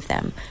receive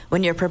them,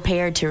 when you're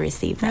prepared to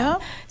receive them.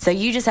 Yep. So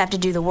you just have to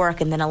do the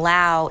work and then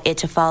allow it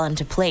to fall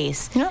into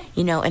place,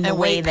 you know, in the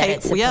way that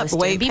it's supposed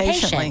to. Be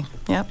patient.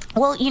 Yep.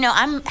 Well, you know,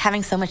 I'm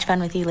having so much fun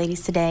with you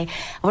ladies today.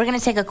 We're going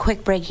to take a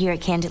quick break here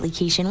at Candidly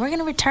Keisha, and we're going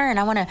to return.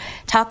 I want to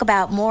talk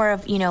about more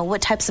of, you know,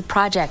 what types of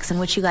projects and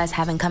what you guys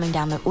have coming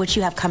down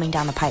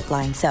the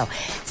pipeline. So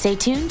stay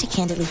tuned to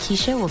Candidly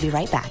Keisha. We'll be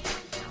right back.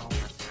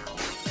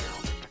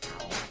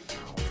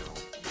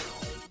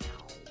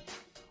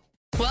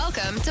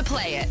 Welcome to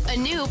Play It, a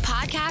new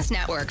podcast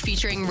network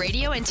featuring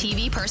radio and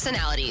TV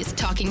personalities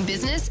talking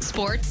business,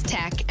 sports,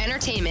 tech,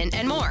 entertainment,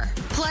 and more.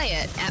 Play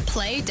it at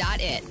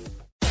play.it.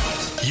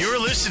 You're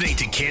listening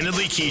to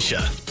Candidly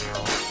Keisha.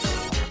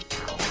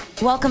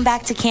 Welcome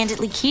back to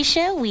Candidly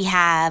Keisha. We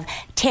have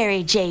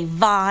Terry J.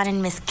 Vaughn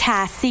and Miss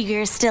Cass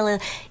Seeger still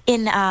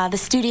in the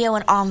studio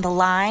and on the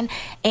line.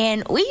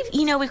 And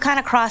we've kind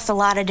of crossed a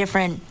lot of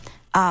different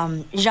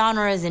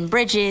genres and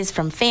bridges,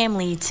 from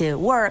family to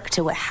work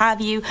to what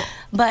have you.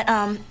 But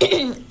I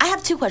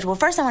have two questions. Well,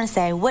 first I want to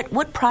say,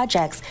 what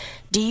projects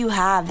do you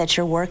have that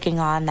you're working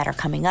on that are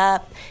coming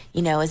up?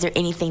 You know, is there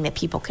anything that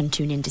people can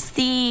tune in to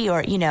see,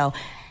 or, you know,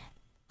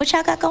 what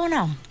y'all got going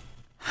on?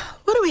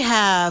 What do we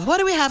have? What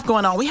do we have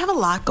going on? We have a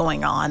lot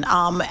going on.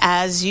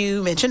 As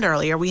you mentioned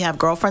earlier, we have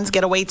Girlfriends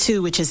Getaway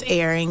 2, which is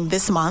airing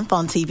this month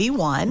on TV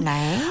One.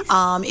 Nice.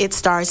 It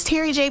stars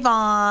Terry J.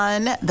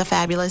 Vaughn, the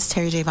fabulous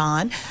Terry J.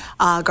 Vaughn,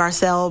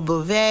 Garcelle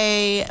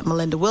Beauvais,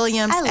 Melinda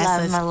Williams,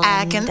 Essence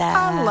Atkins.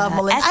 I love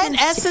Melinda. And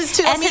Essence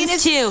too.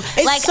 Essence too.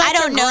 Like, I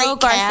don't know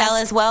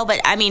Garcelle as well, but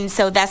I mean,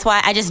 so that's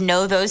why I just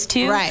know those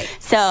two. Right.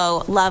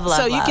 So love.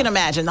 So you can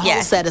imagine the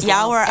whole set is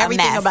y'all love. Were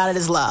everything a mess. about it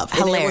is love.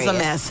 Hilarious. And it was a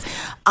mess.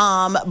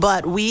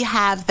 But we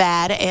have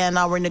that, and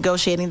we're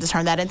negotiating to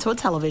turn that into a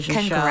television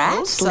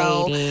Congrats,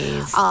 show.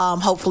 ladies.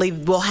 Hopefully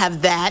we'll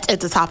have that at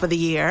the top of the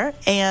year.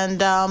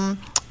 And I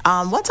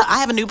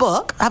have a new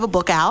book. I have a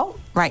book out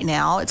right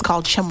now. It's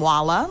called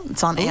Chimwala.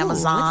 It's on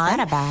Amazon. What's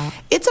that about?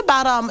 It's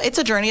about it's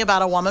a journey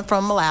about a woman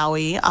from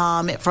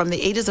Malawi, from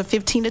the ages of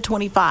 15 to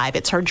 25.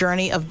 It's her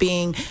journey of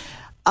being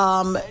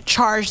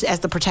charged as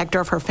the protector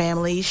of her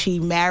family. She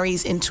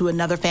marries into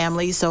another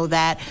family so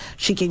that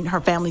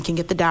her family can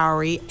get the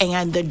dowry,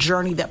 and the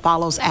journey that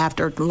follows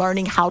after,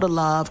 learning how to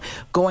love,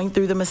 going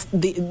through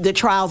the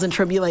trials and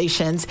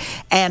tribulations,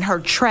 and her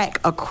trek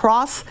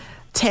across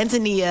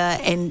Tanzania,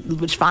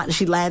 and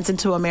she lands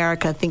into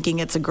America thinking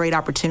it's a great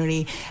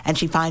opportunity, and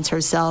she finds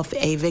herself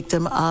a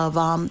victim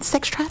of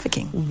sex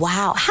trafficking.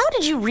 Wow. How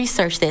did you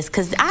research this?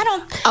 Because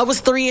I was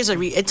 3 years.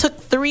 It took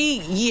 3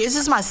 years. This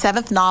is my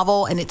 7th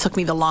novel, and it took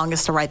me the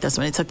longest to write this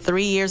one. It took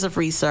 3 years of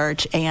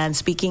research and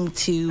speaking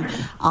to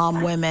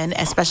women,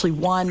 especially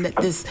one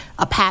that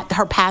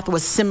her path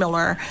was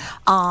similar,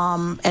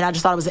 and I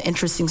just thought it was an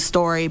interesting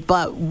story.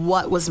 But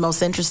what was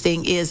most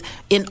interesting is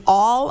in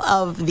all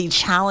of the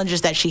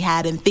challenges that she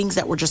had and things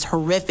that were just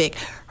horrific,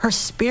 her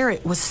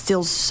spirit was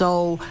still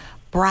so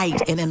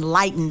bright and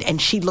enlightened,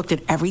 and she looked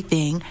at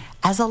everything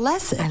as a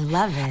lesson. I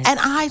love it. And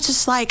I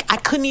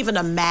couldn't even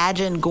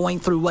imagine going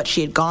through what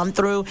she had gone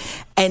through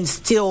and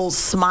still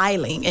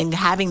smiling and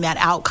having that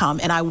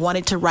outcome. And I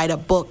wanted to write a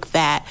book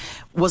that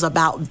was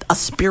about a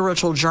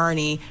spiritual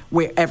journey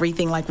where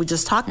everything, like we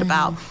just talked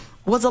about,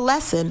 was a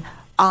lesson,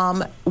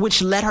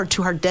 which led her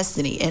to her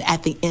destiny and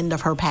at the end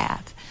of her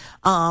path.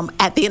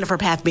 At the end of her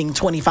path being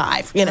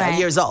 25,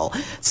 years old.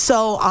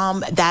 So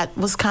that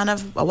was kind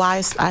of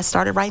why I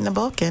started writing the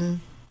book,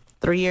 and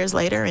 3 years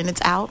later, and it's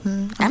out.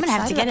 And I'm gonna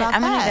have to get it.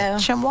 I'm gonna go.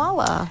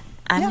 Chimwala.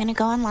 I'm gonna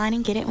go online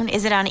and get it.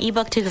 Is it on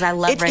ebook too? Because I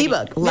love reading.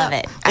 Ebook. Love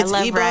it. I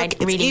love reading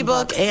It's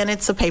ebook books. and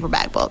it's a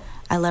paperback book.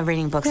 I love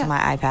reading books on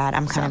my iPad.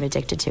 I'm kind of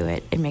addicted to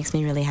it. It makes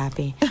me really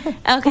happy.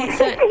 Okay,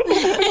 so.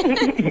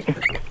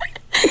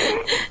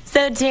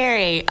 So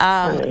Terry,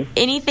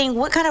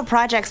 what kind of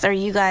projects are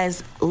you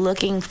guys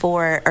looking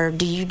for, or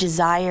do you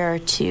desire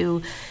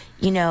to,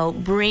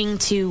 bring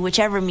to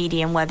whichever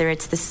medium, whether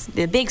it's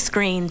the big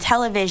screen,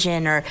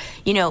 television, or,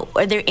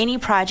 are there any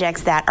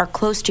projects that are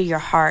close to your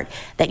heart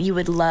that you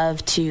would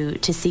love to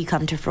see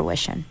come to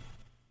fruition?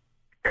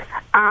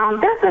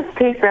 There's this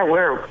piece that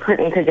we're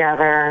putting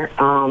together,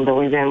 that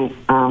we've been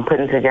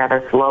putting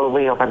together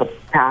slowly over the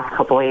past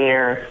couple of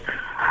years,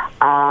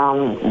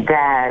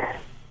 that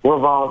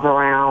revolves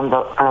around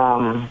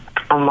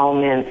a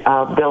moment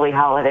of Billie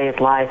Holiday's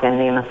life and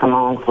Nina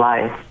Simone's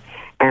life,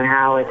 and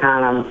how it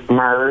kind of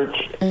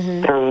merged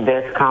through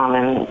this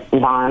common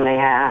bond they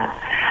had.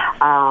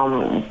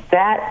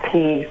 That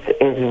piece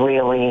is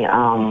really,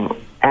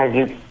 as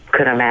you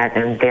could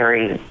imagine,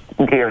 very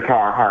dear to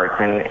our hearts,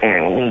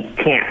 and we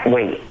can't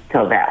wait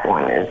till that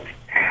one is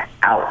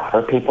out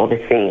for people to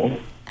see.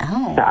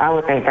 Oh. So I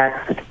would think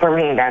that's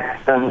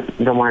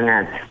the one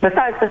that,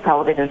 besides the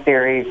television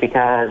series,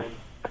 because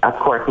of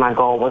course my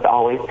goal was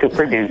always to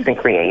produce and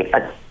create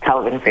a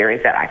television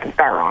series that I can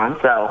star on.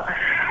 So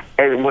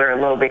we're a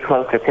little bit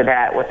closer to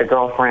that with the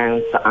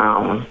Girlfriends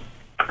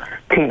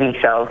TV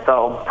show.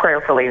 So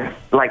prayerfully,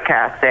 like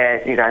Cass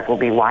said, you guys will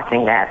be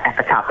watching that at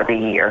the top of the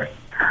year.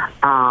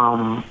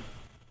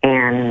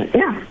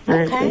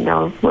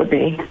 Those would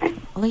be.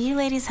 Well, you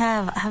ladies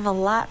have a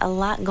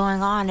lot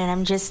going on, and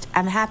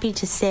I'm happy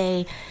to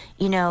say,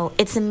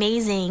 it's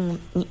amazing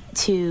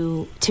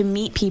to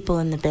meet people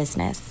in the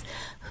business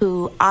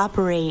who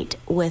operate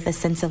with a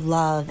sense of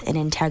love and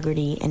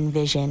integrity and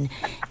vision,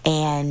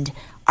 and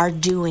are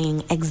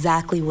doing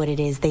exactly what it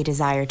is they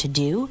desire to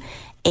do.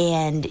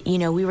 And,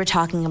 we were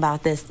talking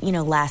about this,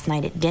 last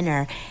night at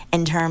dinner,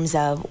 in terms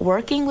of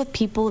working with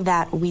people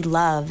that we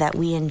love, that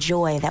we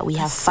enjoy, that we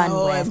have fun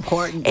with. So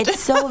important. It's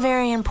so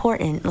very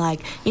important. Like,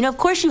 of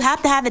course you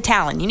have to have the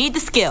talent. You need the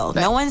skill.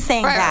 No one's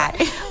saying that.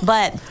 Right.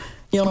 But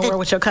you don't work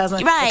with your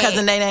cousin? Right. Your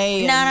cousin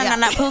Nene? No,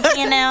 not Pookie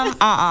and them.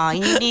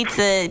 You need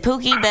to,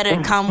 Pookie better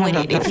come with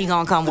it if you're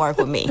going to come work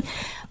with me.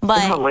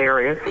 But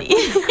hilarious.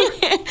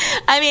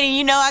 I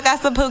mean, I got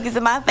some Pookies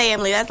in my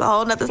family. That's a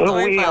whole nother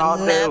story for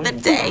another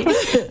day.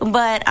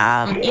 But,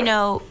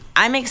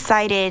 I'm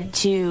excited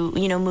to,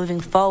 moving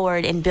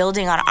forward and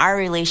building on our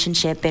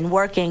relationship and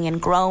working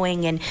and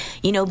growing and,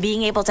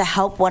 being able to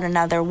help one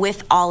another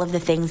with all of the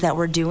things that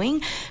we're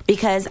doing,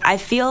 because I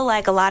feel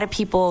like a lot of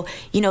people,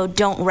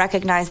 don't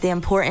recognize the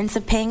importance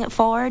of paying it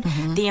forward,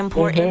 the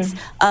importance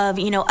of,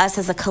 us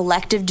as a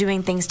collective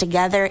doing things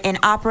together and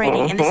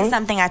operating. And this is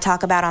something I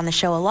talk about on the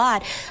show a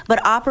lot,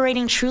 but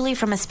operating truly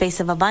from a space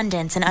of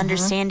abundance and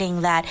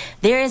understanding that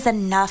there is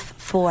enough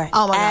for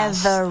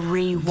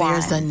everyone.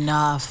 There's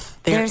enough.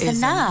 There's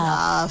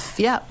enough.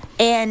 Yep.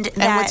 And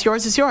what's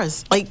yours is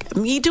yours. Like,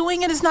 me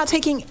doing it is not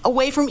taking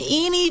away from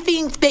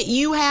anything that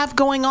you have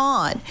going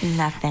on.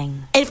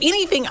 Nothing. If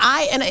anything,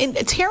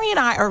 and Terry and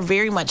I are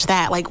very much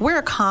that. Like,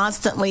 we're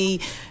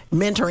constantly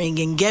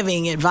mentoring and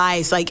giving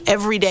advice. Like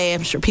every day,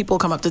 I'm sure people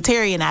come up to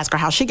Terry and ask her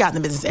how she got in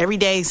the business. Every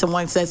day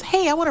someone says,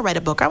 hey, I want to write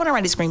a book. I want to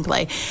write a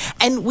screenplay.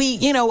 And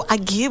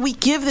we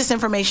give this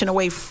information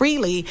away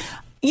freely.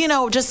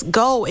 Just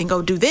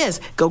go do this.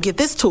 Go get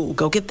this tool.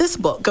 Go get this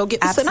book. Go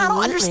get this. Absolutely. And I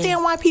don't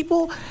understand why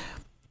people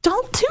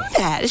don't do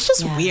that. It's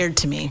just weird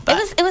to me.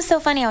 But. It was so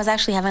funny. I was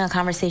actually having a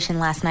conversation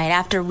last night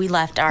after we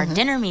left our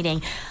dinner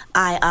meeting.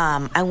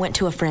 I went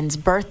to a friend's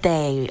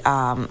birthday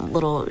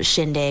little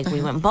shindig.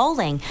 We went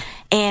bowling,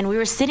 and we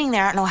were sitting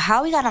there. I don't know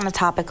how we got on the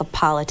topic of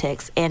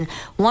politics. And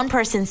one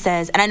person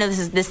says, and I know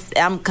this.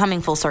 I'm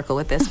coming full circle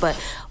with this, but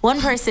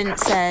one person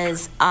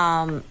says,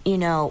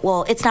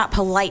 well, it's not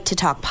polite to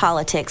talk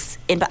politics.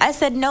 But I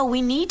said, no,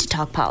 we need to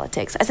talk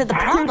politics. I said the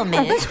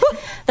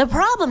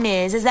problem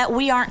is that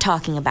we aren't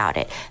talking about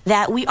it.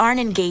 That we aren't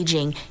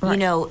engaging,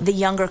 the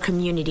younger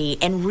community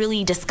and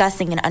really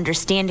discussing and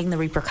understanding the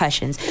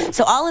repercussions.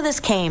 So all of this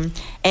came,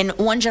 and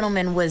one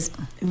gentleman was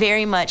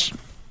very much,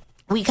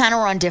 we kind of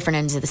were on different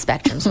ends of the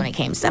spectrums when it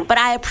came to stuff. But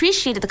I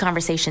appreciated the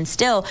conversation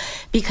still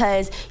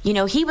because,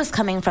 he was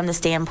coming from the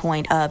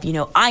standpoint of,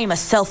 I am a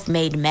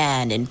self-made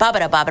man and blah,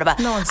 blah, blah, blah, blah.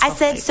 No one's I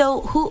said,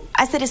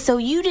 so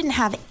you didn't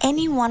have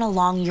anyone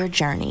along your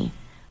journey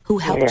who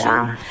helped you?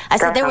 I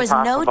said, there was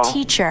no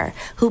teacher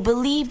who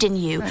believed in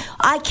you. Right.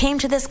 I came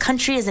to this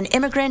country as an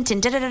immigrant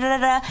and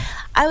da-da-da-da-da.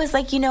 I was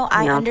like,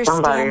 I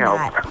understand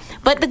that.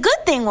 But the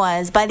good thing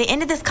was, by the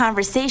end of this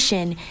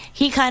conversation,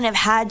 he kind of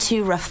had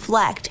to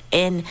reflect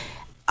and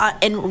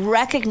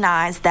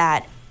recognize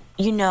that,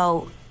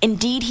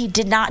 indeed, he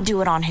did not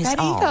do it on his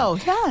own. Ego,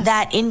 yes.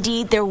 That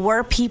indeed there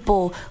were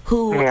people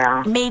who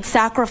made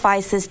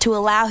sacrifices to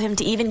allow him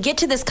to even get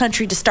to this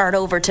country to start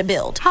over to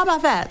build. How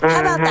about that? Mm-hmm.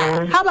 How about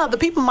that? How about the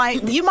people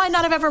you might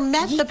not have ever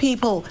met the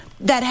people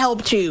that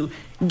helped you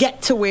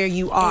get to where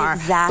you are.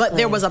 Exactly. But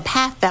there was a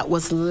path that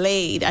was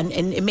laid, and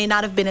it may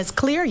not have been as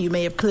clear. You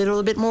may have cleared a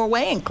little bit more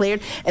away and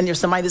cleared, and there's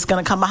somebody that's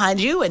going to come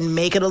behind you and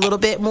make it a little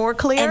bit more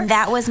clear. And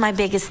that was my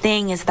biggest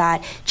thing, is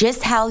that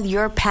just how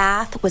your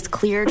path was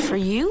cleared for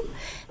you,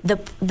 the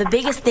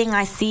biggest thing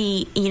I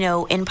see,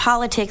 in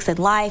politics and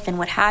life and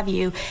what have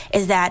you,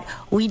 is that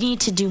we need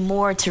to do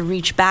more to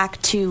reach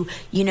back to,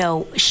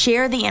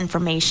 share the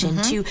information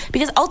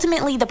because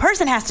ultimately the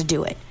person has to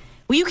do it.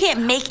 Well, you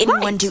can't make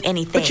anyone do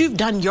anything. But you've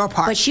done your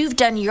part. But you've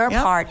done your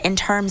part in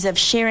terms of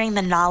sharing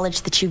the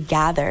knowledge that you've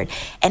gathered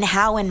and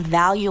how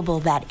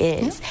invaluable that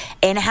is.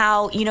 And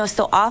how,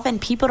 so often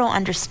people don't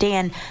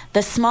understand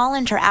the small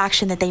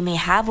interaction that they may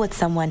have with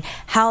someone,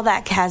 how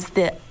that has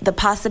the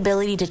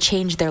possibility to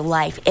change their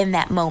life in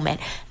that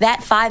moment. That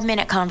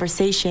 5-minute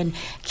conversation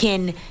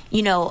can,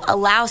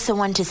 allow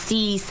someone to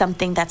see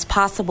something that's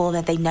possible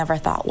that they never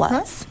thought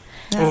was.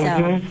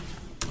 So...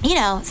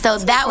 so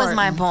that was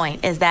my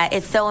point, is that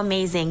it's so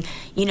amazing,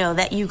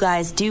 that you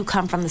guys do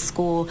come from the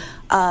school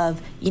of,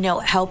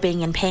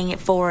 helping and paying it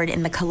forward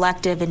in the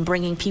collective and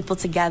bringing people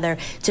together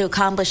to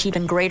accomplish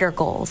even greater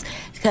goals.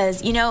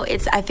 Because,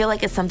 I feel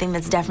like it's something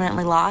that's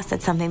definitely lost.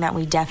 It's something that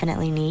we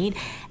definitely need.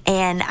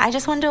 And I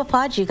just wanted to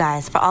applaud you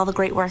guys for all the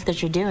great work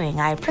that you're doing.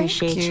 I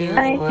appreciate you.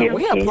 Thank you.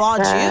 We applaud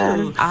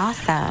you.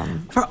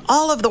 Awesome. For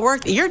all of the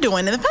work that you're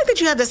doing. And the fact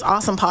that you have this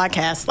awesome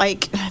podcast,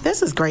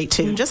 this is great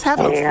too. Just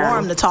having a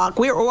forum to talk.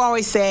 We're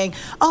always saying,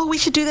 oh, we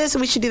should do this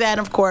and we should do that.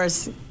 And of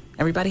course,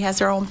 everybody has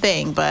their own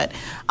thing. But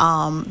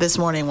this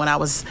morning when I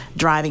was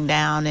driving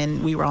down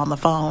and we were on the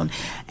phone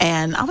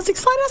and I was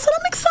excited, I said,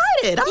 I'm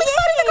excited. I'm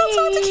excited to go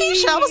talk to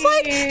Keisha. I was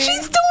like,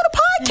 she's doing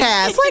a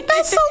podcast.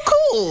 That's so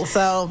cool.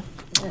 So...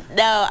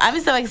 No, I'm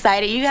so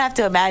excited. You have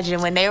to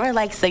imagine when they were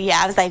like,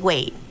 I was like,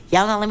 wait,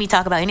 y'all gonna let me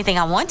talk about anything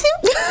I want to?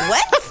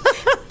 What?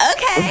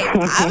 Okay,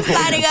 I'm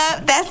signing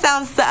up. That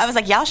sounds I was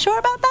like, y'all sure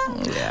about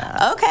that?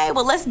 Yeah. Okay,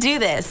 well, let's do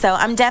this. So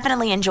I'm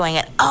definitely enjoying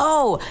it.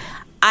 Oh,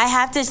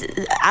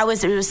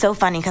 it was so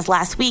funny because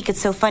last week,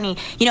 it's so funny.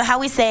 How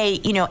we say,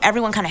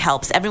 everyone kind of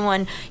helps.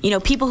 Everyone,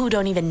 people who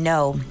don't even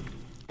know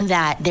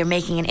that they're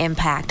making an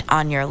impact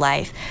on your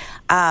life.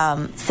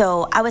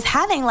 So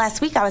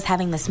last week I was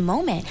having this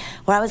moment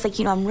where I was like,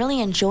 I'm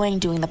really enjoying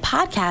doing the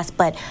podcast,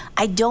 but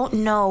I don't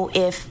know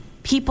if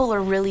people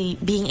are really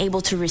being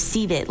able to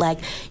receive it.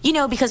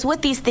 Because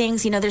with these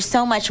things, there's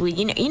so much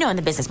in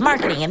the business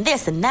marketing and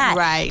this and that,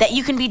 right, that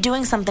you can be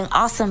doing something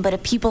awesome, but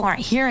if people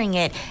aren't hearing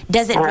it,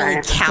 does it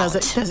really count?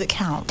 Does it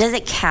count? Does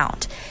it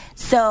count?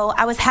 So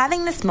I was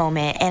having this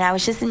moment and I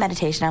was just in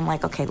meditation. I'm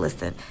like, okay,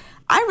 listen,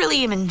 I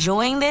really am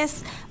enjoying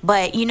this,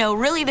 but,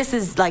 really this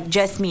is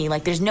just me.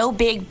 There's no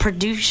big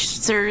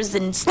producers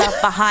and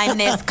stuff behind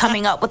this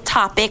coming up with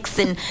topics.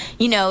 And,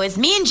 it's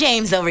me and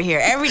James over here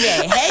every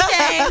day.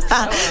 Hey,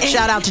 James.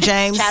 Shout out to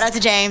James. Shout out to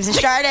James. And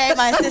Sade,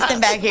 my assistant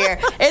back here.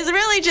 It's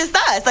really just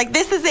us.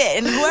 This is it.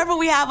 And whoever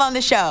we have on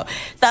the show.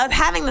 So I was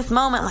having this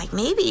moment,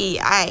 maybe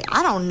I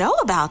don't know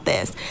about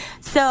this.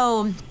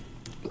 So...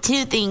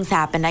 2 things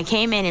happened. I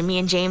came in and me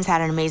and James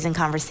had an amazing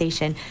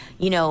conversation,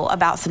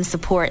 about some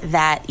support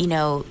that,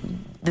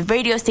 the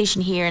radio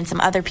station here and some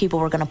other people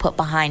were going to put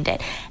behind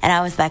it. And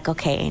I was like,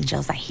 okay,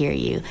 Angels, I hear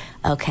you.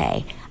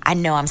 Okay. I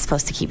know I'm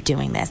supposed to keep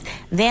doing this.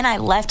 Then I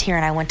left here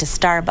and I went to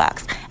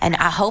Starbucks. And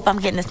I hope I'm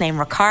getting this name,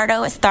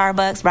 Ricardo at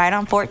Starbucks, right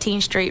on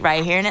 14th Street,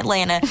 right here in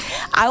Atlanta.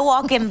 I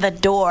walk in the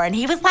door and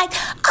he was like,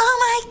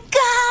 oh my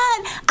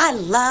God, I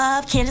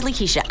love Candidly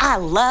Keisha. I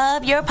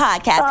love your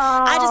podcast.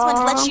 I just want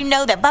to let you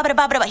know that, blah, blah,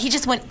 blah, blah, blah. He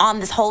just went on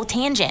this whole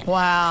tangent.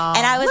 Wow.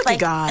 And I was Look like,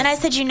 at God. and I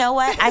said, you know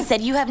what? I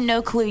said, you have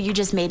no clue. You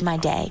just made my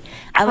day.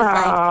 I was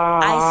like,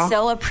 I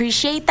so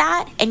appreciate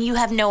that. And you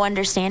have no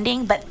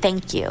understanding, but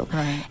thank you.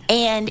 Right.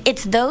 And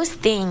it's those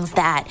things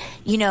that,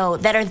 you know,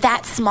 that are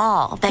that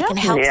small that can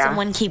help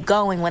someone keep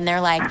going when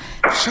they're like,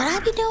 should I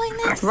be doing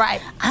this?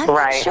 Right. I'm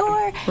not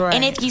sure. Right.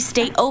 And if you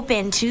stay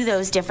open to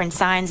those different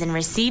signs and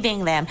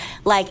receiving them,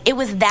 like it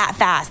was that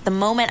fast. The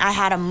moment I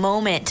had a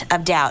moment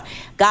of doubt,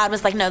 God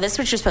was like, no, this is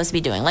what you're supposed to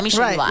be doing. Let me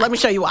show you why. Let me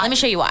show you why. Let me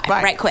show you why.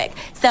 Right. Right quick.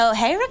 So,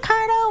 hey,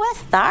 Ricardo at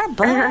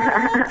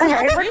Starbucks.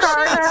 Hey,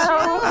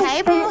 Ricardo.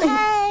 Hey, boo,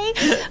 hey.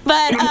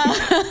 But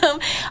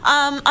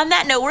on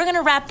that note, we're going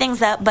to wrap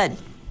things up, but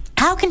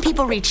how can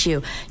people reach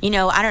you? You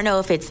know, I don't know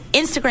if it's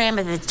Instagram,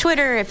 if it's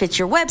Twitter, if it's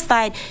your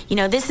website. You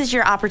know, this is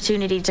your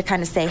opportunity to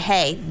kind of say,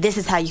 hey, this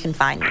is how you can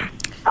find me.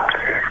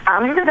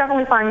 You can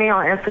definitely find me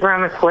on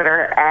Instagram and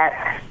Twitter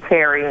at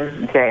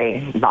Terry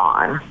J.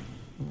 Vaughn.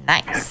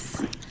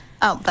 Nice.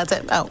 Oh, that's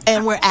it. Oh,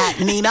 and we're at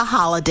Nina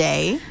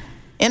Holiday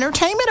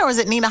Entertainment, or is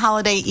it Nina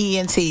Holiday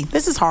ENT?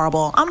 This is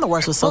horrible. I'm the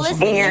worst with social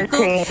media.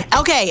 ENT.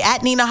 Okay,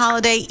 at Nina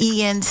Holiday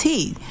ENT.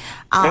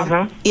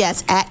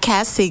 Yes, at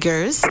Cass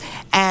Seegers.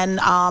 And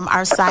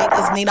our site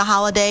is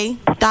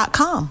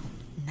ninaholiday.com.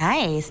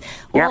 Nice.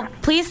 Well,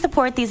 please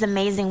support these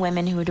amazing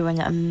women who are doing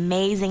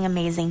amazing,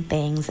 amazing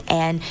things.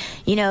 And,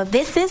 you know,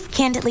 this is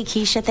Candidly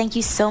Keisha. Thank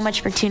you so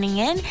much for tuning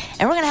in.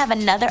 And we're going to have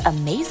another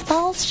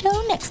Amazeballs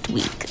show next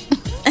week.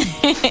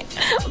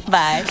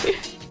 Bye.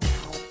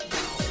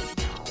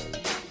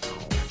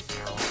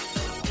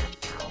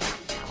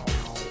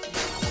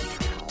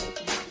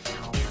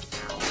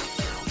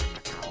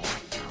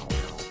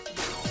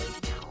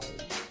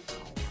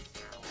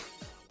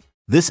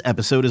 This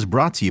episode is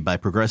brought to you by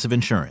Progressive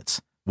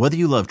Insurance. Whether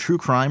you love true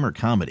crime or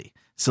comedy,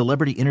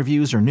 celebrity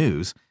interviews or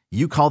news,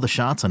 you call the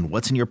shots on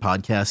what's in your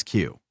podcast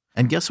queue.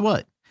 And guess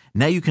what?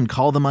 Now you can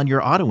call them on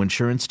your auto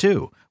insurance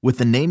too with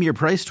the Name Your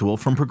Price tool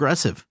from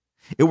Progressive.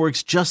 It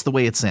works just the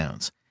way it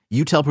sounds.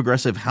 You tell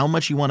Progressive how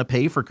much you want to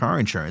pay for car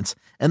insurance,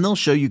 and they'll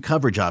show you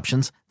coverage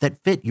options that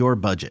fit your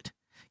budget.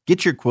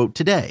 Get your quote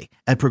today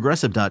at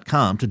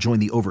Progressive.com to join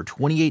the over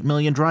 28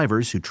 million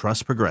drivers who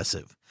trust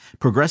Progressive.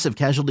 Progressive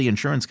Casualty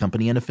Insurance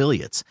Company and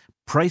Affiliates.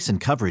 Price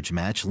and coverage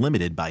match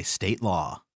limited by state law.